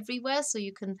color everywhere. So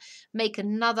you can make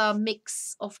another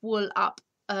mix of wool up.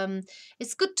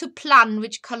 It's good to plan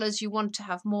which colors you want to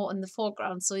have more in the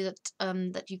foreground, so that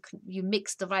that you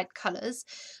mix the right colors.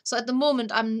 So at the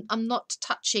moment, I'm not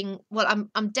touching. Well,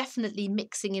 I'm definitely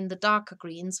mixing in the darker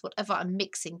greens, whatever I'm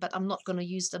mixing, but I'm not going to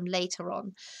use them later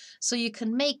on. So you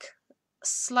can make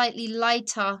slightly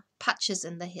lighter patches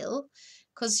in the hill,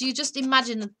 because you just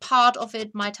imagine that part of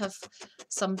it might have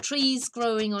some trees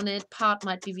growing on it, part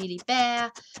might be really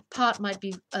bare, part might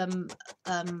be a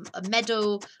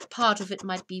meadow, part of it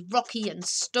might be rocky and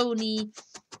stony,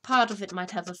 part of it might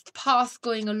have a path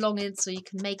going along it, so you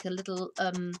can make a little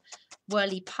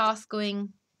whirly path going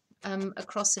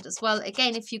across it as well.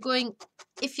 Again, if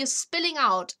you're spilling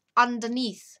out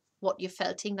underneath what you're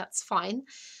felting, that's fine.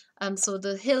 So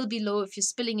the hill below, if you're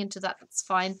spilling into that, that's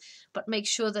fine. But make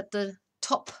sure that the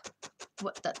top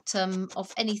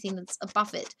of anything that's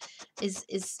above it is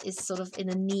sort of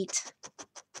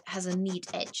has a neat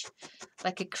edge,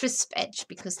 like a crisp edge,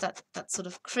 because that's sort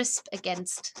of crisp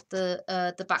against the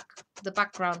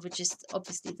background, which is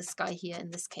obviously the sky here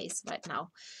in this case right now.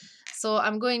 So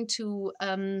I'm going to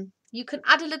you can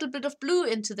add a little bit of blue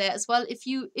into there as well,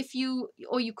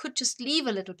 or you could just leave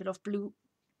a little bit of blue,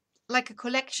 like a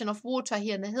collection of water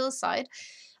here in the hillside.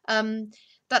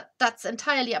 That's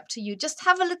entirely up to you. Just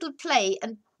have a little play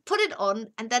and put it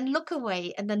on, and then look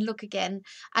away, and then look again,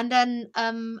 and then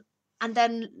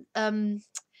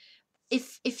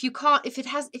if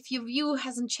your view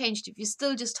hasn't changed, if you're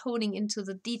still just honing into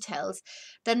the details,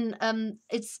 then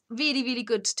it's really, really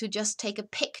good to just take a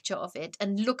picture of it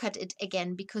and look at it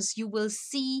again, because you will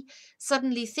see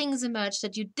suddenly things emerge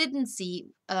that you didn't see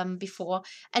before,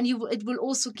 and it will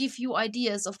also give you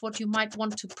ideas of what you might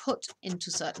want to put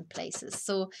into certain places.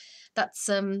 So that's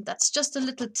just a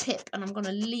little tip, and I'm going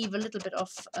to leave a little bit of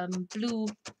blue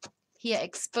here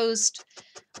exposed,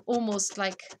 almost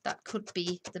like that could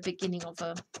be the beginning of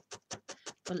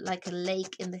like a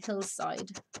lake in the hillside,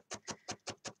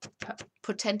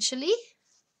 potentially,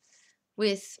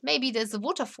 with maybe there's a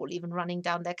waterfall even running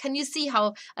down there. Can you see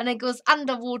how? And it goes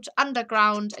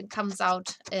underground and comes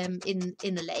out in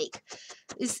a lake.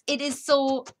 It is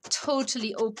so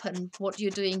totally open what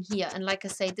you're doing here, and like I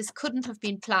say, this couldn't have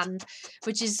been planned,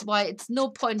 which is why it's no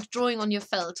point drawing on your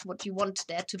felt what you want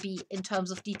there to be in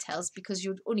terms of details, because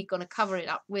you're only going to cover it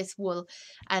up with wool,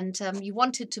 and you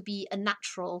want it to be a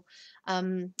natural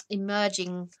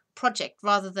emerging project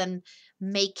rather than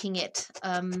making it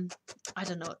I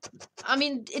don't know. I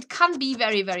mean, it can be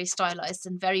very, very stylized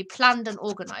and very planned and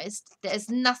organized. There's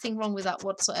nothing wrong with that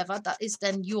whatsoever. That is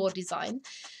then your design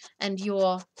and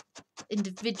your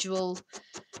individual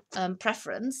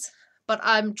preference. But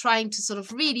I'm trying to sort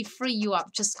of really free you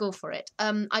up. Just go for it.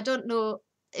 I don't know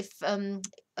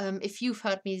if you've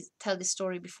heard me tell this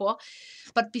story before,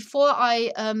 but before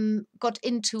I got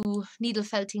into needle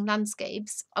felting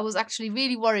landscapes, I was actually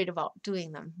really worried about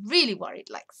doing them. Really worried.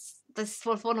 Like, this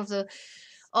was one of the,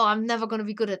 oh, I'm never going to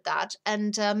be good at that.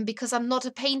 And because I'm not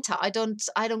a painter, I don't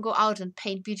go out and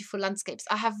paint beautiful landscapes.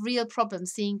 I have real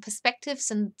problems seeing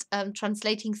perspectives and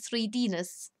translating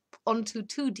 3D-ness onto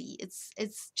 2D.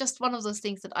 It's just one of those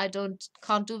things that I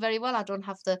can't do very well. I don't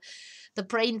have the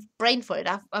brain for it.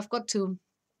 I've got to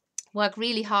work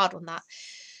really hard on that.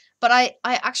 But I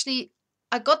actually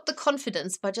I got the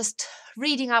confidence by just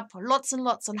reading up lots and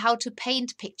lots on how to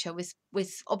paint picture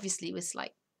with obviously with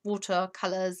like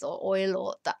watercolors or oil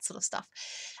or that sort of stuff.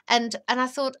 And I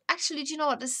thought, actually, do you know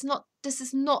what? This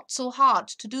is not so hard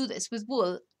to do this with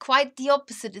wool. Quite the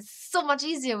opposite. It's so much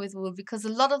easier with wool because a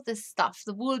lot of this stuff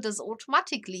the wool does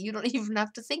automatically. You don't even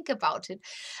have to think about it.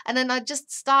 And then I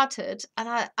just started, and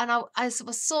I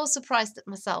was so surprised at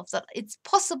myself that it's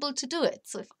possible to do it.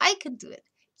 So if I can do it,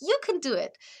 you can do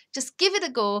it. Just give it a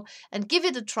go and give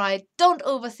it a try. Don't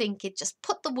overthink it. Just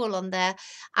put the wool on there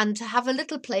and have a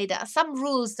little play. There are some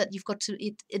rules that you've got to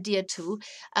adhere to.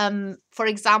 For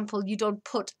example, you don't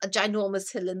put a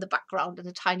ginormous hill in the background and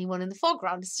a tiny one in the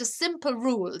foreground. It's just simple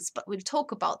rules, but we'll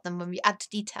talk about them when we add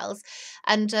details.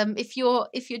 And if you're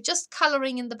just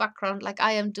coloring in the background like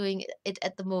I am doing it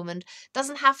at the moment,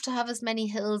 doesn't have to have as many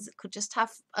hills. It could just have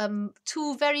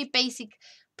two very basic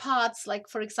parts, like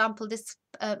for example this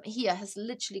here has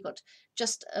literally got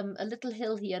just a little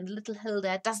hill here and a little hill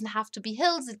there. It doesn't have to be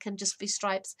hills, it can just be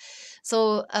stripes.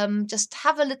 So just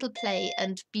have a little play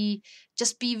and be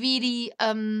really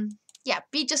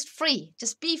be just free,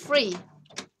 just be free.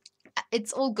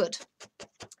 It's all good.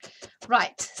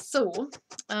 Right, so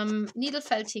needle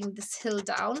felting this hill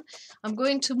down. I'm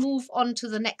going to move on to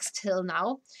the next hill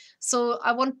now. So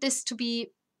I want this to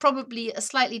be probably a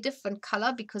slightly different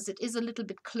color because it is a little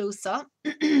bit closer,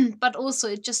 but also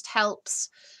it just helps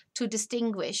to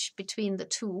distinguish between the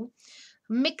two.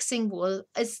 Mixing wool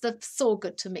is so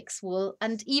good to mix wool.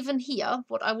 And even here,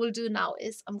 what I will do now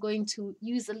is I'm going to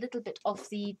use a little bit of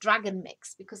the dragon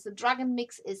mix, because the dragon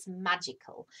mix is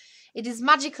magical. It is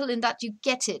magical in that you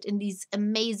get it in these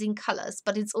amazing colors,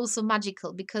 but it's also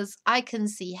magical because I can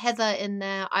see heather in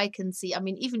there. I can see, I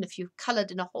mean, even if you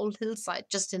colored in a whole hillside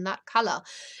just in that color,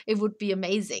 it would be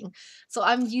amazing. So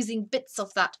I'm using bits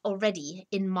of that already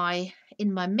in my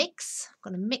mix.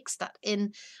 I'm going to mix that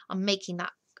in. I'm making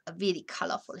that a really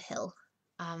colorful hill.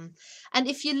 And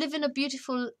if you live in a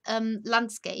beautiful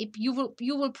landscape, you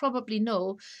will probably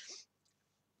know.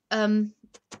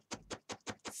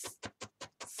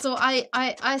 So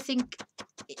I think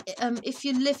if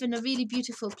you live in a really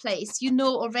beautiful place, you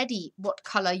know already what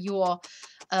color your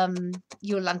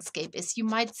landscape is. You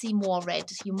might see more red,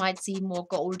 you might see more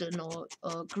golden or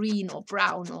green or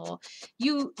brown, or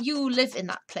you live in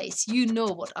that place. You know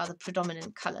what are the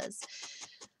predominant colors.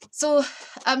 So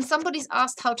somebody's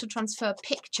asked how to transfer a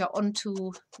picture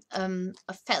onto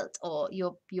a felt or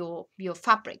your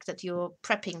fabric that you're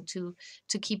prepping to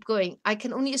keep going. I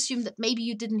can only assume that maybe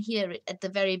you didn't hear it at the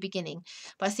very beginning,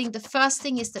 but I think the first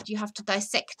thing is that you have to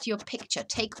dissect your picture,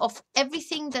 take off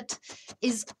everything that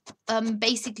is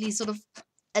basically sort of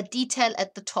a detail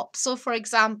at the top. So for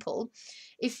example,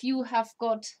 if you have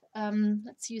got,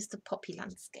 let's use the poppy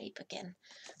landscape again.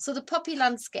 So the poppy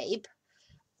landscape,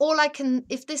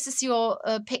 if this is your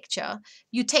picture,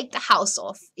 you take the house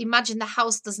off. Imagine the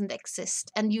house doesn't exist,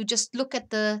 and you just look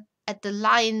at the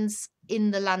lines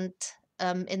in the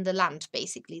land,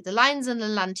 basically. The lines in the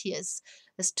land here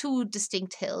there's two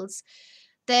distinct hills.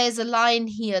 There's a line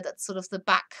here that's sort of the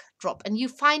backdrop, and you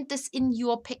find this in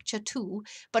your picture too,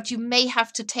 but you may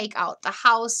have to take out the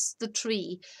house, the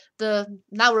tree, the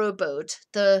narrow boat,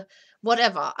 the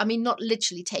whatever. I mean, not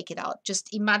literally take it out,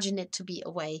 just imagine it to be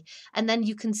away. And then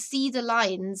you can see the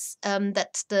lines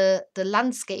that the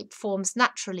landscape forms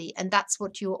naturally, and that's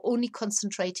what you're only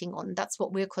concentrating on. That's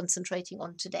what we're concentrating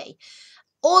on today.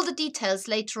 All the details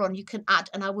later on you can add,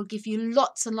 and I will give you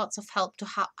lots and lots of help to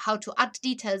how to add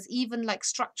details, even like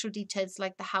structural details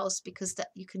like the house, because that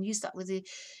you can use that with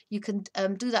you can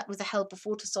do that with the help of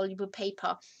water-soluble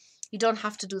paper. You don't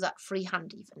have to do that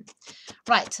freehand even.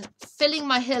 Right, filling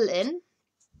my hill in.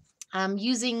 I'm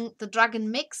using the dragon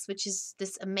mix, which is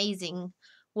this amazing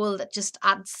wool that just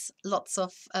adds lots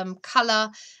of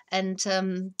color and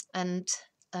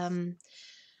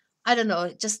I don't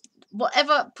know, just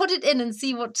whatever, put it in and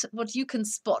see what you can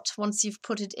spot once you've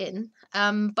put it in.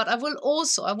 But I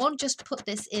won't just put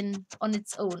this in on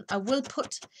its own. I will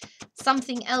put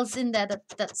something else in there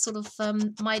that sort of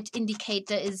might indicate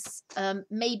there is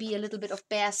maybe a little bit of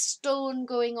bare stone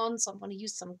going on. So I'm going to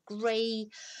use some grey.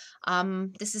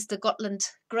 This is the Gotland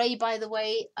grey, by the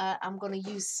way. I'm going to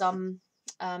use some,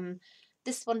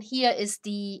 this one here is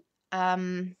the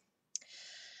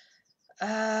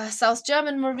South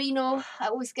German merino. I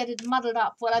always get it muddled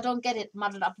up. Well, I don't get it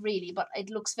muddled up really, but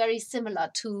it looks very similar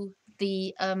to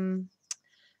the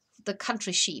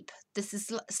country sheep. This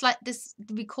is this,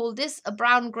 we call this a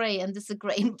brown grey, and this is a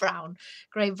grey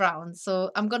brown.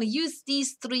 So I'm going to use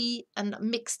these three and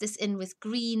mix this in with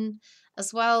green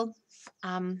as well.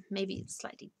 maybe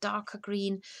slightly darker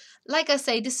green. Like I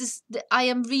say, I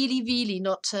am really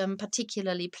not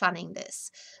particularly planning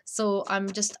this. So I'm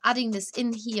just adding this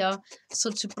in here, so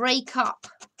to break up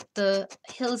the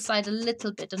hillside a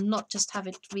little bit and not just have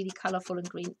it really colorful and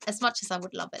green, as much as I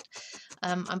would love it.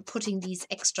 I'm putting these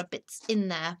extra bits in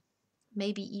there,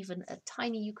 maybe even a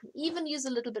tiny, you can even use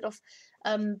a little bit of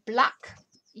black.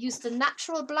 Use the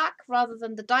natural black rather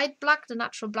than the dyed black. The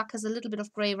natural black has a little bit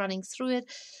of grey running through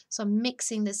it. So I'm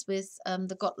mixing this with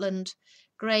the Gotland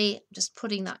grey, just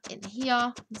putting that in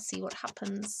here. Let's see what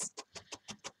happens.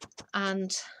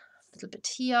 And a little bit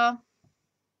here.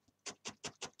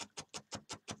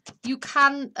 You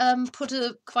can put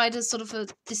quite a sort of a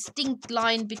distinct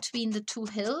line between the two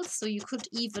hills. So you could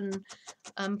even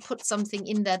put something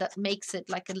in there that makes it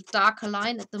like a darker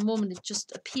line. At the moment, it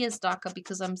just appears darker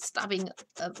because I'm stabbing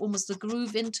almost a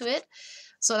groove into it.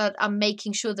 So that I'm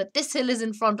making sure that this hill is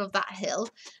in front of that hill.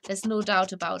 There's no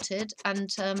doubt about it. And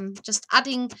just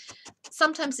adding,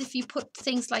 sometimes if you put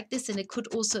things like this in, it could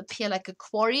also appear like a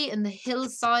quarry in the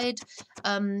hillside.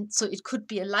 So it could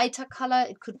be a lighter color.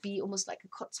 It could be almost like a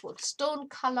Cotswold stone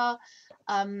color.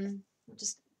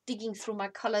 Just digging through my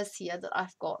colors here that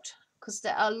I've got, because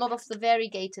there are a lot of the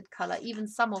variegated color. Even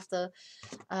some of the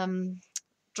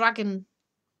dragon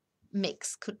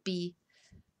mix could be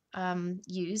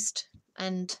used,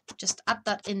 and just add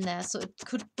that in there. So it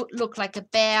could look like a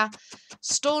bare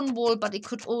stone wall, but it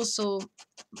could also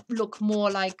look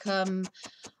more like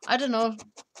I don't know,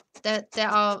 there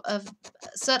are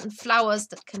certain flowers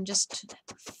that can just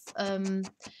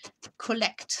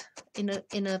collect in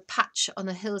a patch on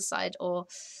a hillside, or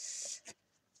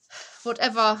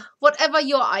whatever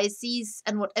your eye sees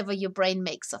and whatever your brain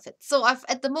makes of it. So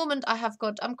at the moment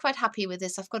I'm quite happy with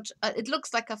this. I've got it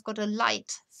looks like I've got a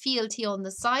light field here on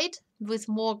the side with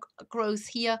more growth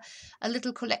here, a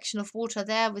little collection of water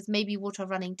there with maybe water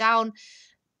running down,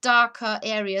 darker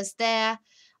areas there.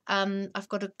 I've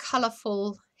got a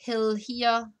colorful hill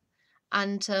here,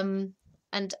 and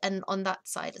on that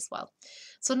side as well.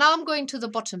 So now I'm going to the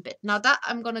bottom bit. Now that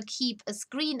I'm going to keep as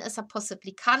green as I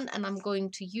possibly can, and I'm going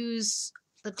to use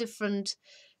the different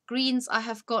greens I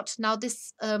have got. Now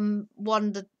this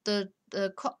one, the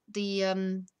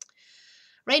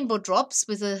rainbow drops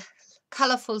with the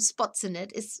colorful spots in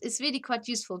it is really quite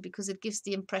useful because it gives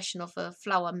the impression of a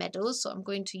flower meadow. So I'm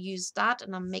going to use that,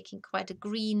 and I'm making quite a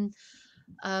green,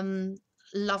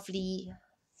 lovely,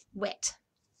 wet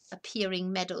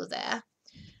appearing meadow there.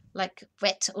 Like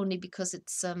wet only because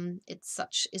it's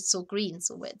so green.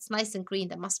 So where it's nice and green,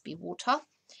 there must be water.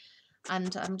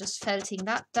 And I'm just felting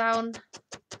that down.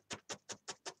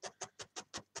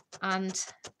 And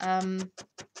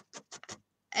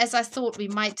as I thought, we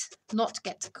might not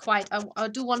get quite, I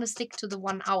do want to stick to the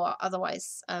 1 hour,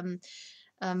 otherwise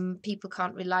people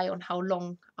can't rely on how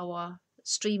long our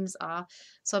streams are.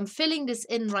 So I'm filling this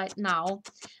in right now,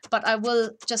 but I will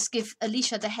just give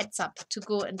Alicia the heads up to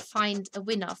go and find a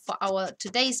winner for our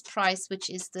today's prize,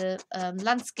 which is the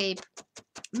landscape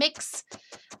mix,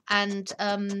 and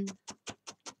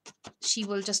she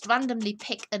will just randomly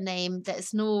pick a name. There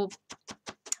is no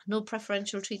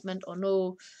preferential treatment or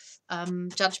no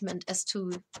judgment as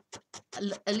to,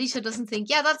 Alicia doesn't think,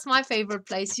 yeah, that's my favorite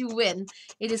place, you win.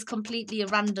 It is completely a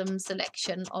random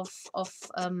selection of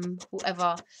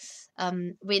whoever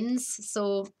wins.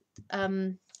 So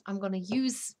I'm going to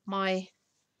use my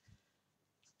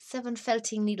 7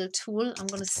 felting needle tool. I'm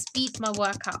going to speed my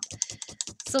work up.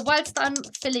 So whilst I'm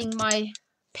filling my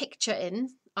picture in,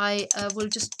 I will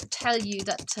just tell you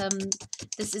that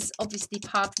this is obviously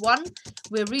part 1.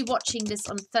 We're rewatching this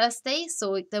on Thursday,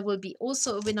 so there will be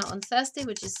also a winner on Thursday,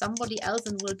 which is somebody else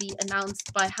and will be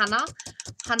announced by Hannah.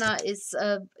 Hannah is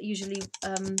usually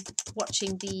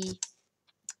watching the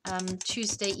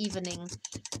Tuesday evening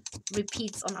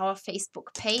repeats on our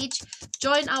Facebook page.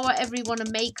 Join our Everyone a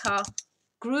Maker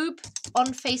group on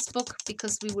Facebook,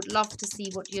 because we would love to see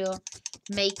what you're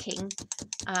making.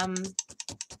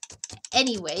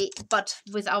 Anyway, but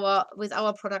with our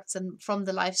products and from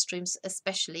the live streams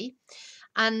especially.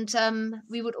 And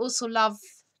we would also love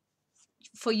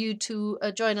for you to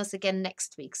join us again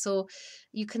next week. So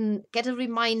you can get a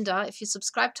reminder if you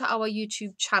subscribe to our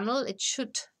YouTube channel. It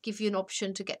should give you an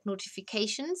option to get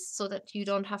notifications so that you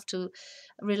don't have to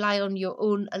rely on your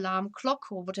own alarm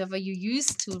clock or whatever you use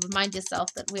to remind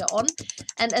yourself that we're on.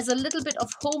 And as a little bit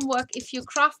of homework, if you're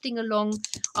crafting along,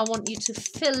 I want you to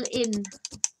fill in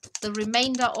the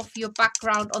remainder of your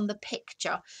background on the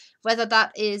picture, whether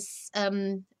that is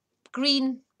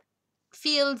green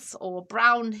fields or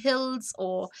brown hills,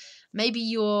 or maybe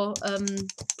you're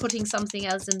putting something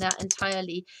else in there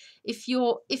entirely. If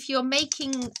you're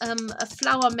making a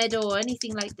flower meadow or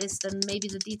anything like this, then maybe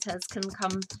the details can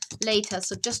come later.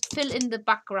 So just fill in the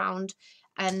background.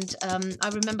 And I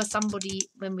remember somebody,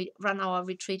 when we ran our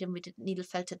retreat and we did needle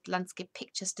felted landscape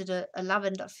pictures, did a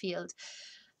lavender field,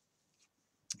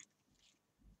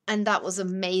 and that was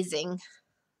amazing.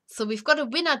 So we've got a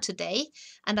winner today,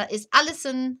 and that is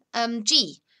Alison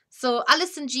G. So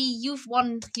Alison G, you've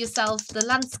won yourself the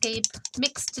landscape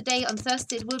mix today. On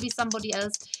Thursday it will be somebody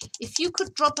else. If you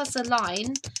could drop us a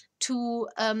line to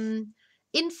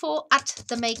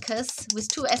info@themakers with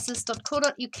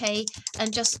 2s's.co.uk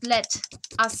and just let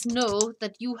us know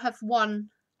that you have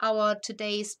won our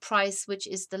today's prize, which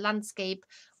is the landscape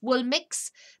wool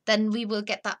mix, then we will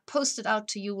get that posted out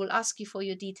to you. We'll ask you for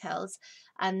your details,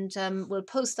 and we'll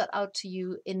post that out to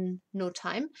you in no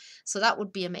time. So that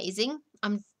would be amazing.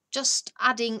 I'm just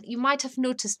adding, you might have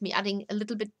noticed me adding a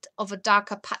little bit of a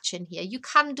darker patch in here. You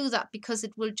can do that because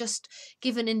it will just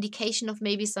give an indication of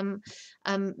maybe some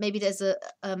maybe there's a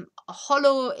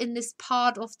hollow in this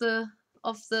part of the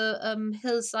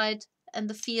hillside and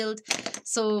the field.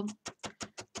 So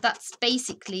that's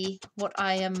basically what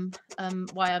I am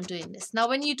why I'm doing this. Now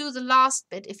when you do the last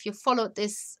bit, if you followed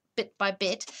this bit by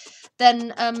bit,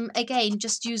 then again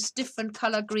just use different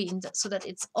color green so that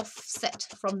it's offset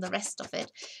from the rest of it.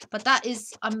 But that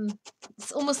is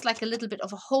it's almost like a little bit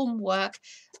of a homework,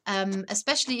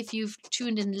 especially if you've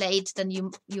tuned in late, then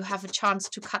you have a chance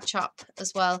to catch up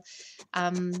as well,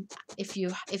 if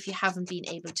you haven't been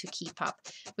able to keep up,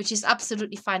 which is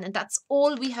absolutely fine. And that's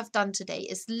all we have done today,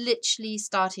 is literally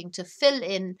starting to fill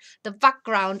in the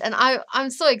background. And I'm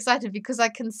so excited because I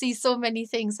can see so many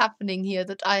things happening here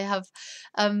that I have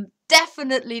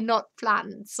definitely not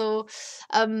planned. So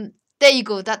there you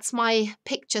go. That's my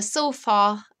picture so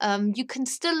far. You can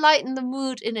still lighten the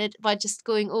mood in it by just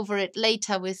going over it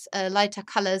later with lighter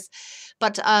colors.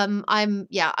 But I'm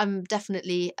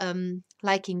definitely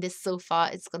liking this so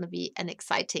far. It's going to be an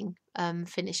exciting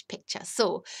finished picture.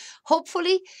 So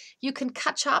hopefully you can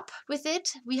catch up with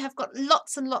it. We have got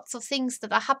lots and lots of things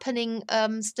that are happening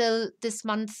still this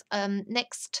month.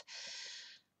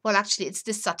 Well, actually, it's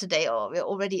this Saturday, or we're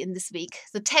already in this week.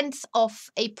 The 10th of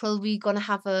April, we're going to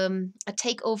have a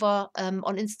takeover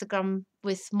on Instagram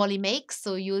with Molly Makes.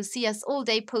 So you'll see us all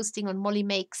day posting on Molly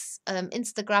Makes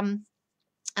Instagram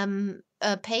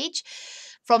page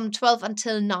from 12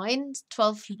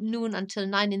 noon until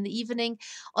 9 in the evening.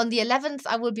 On the 11th,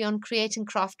 I will be on Create and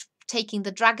Craft, taking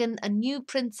the dragon, a new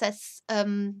princess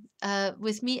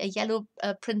with me, a yellow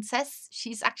princess.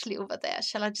 She's actually over there.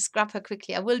 Shall I just grab her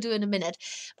quickly? I will do in a minute,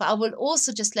 but I will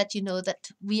also just let you know that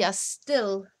we are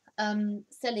still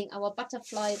selling our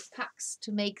butterfly packs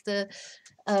to make the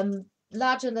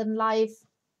larger than life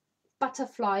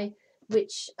butterfly,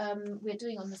 which we're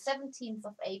doing on the 17th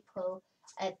of April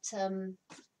at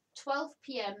 12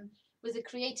 p.m. with a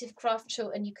creative craft show,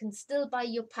 and you can still buy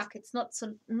your pack. It's not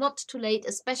too late,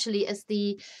 especially as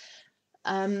the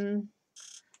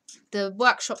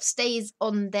workshop stays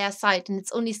on their site, and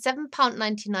it's only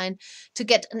 £7.99 to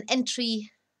get an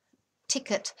entry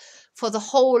ticket for the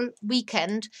whole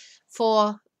weekend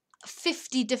for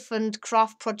 50 different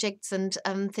craft projects and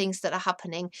things that are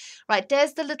happening. Right,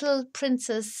 there's the little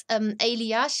princess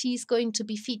Alia. She's going to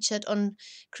be featured on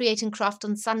Create and Craft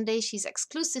on Sunday. She's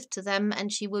exclusive to them,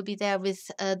 and she will be there with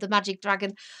the magic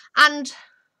dragon and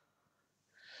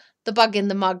the bug in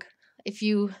the mug. If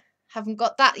you haven't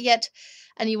got that yet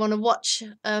and you want to watch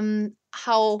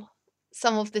how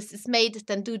some of this is made,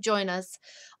 then do join us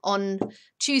on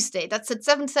Tuesday. That's at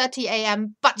 7:30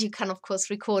 a.m. but you can of course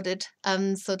record it,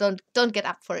 so don't get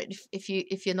up for it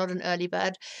if you're not an early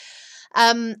bird.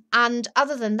 And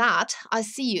other than that, I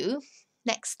see you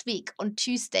next week on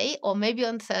Tuesday or maybe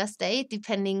on Thursday,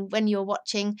 depending when you're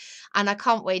watching, and I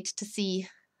can't wait to see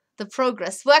the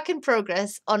work in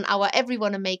progress on our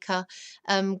Everyone a Maker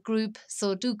group.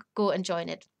 So do go and join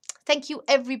it. Thank you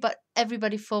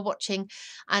everybody for watching,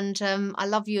 and I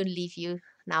love you and leave you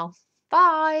now.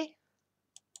 Bye.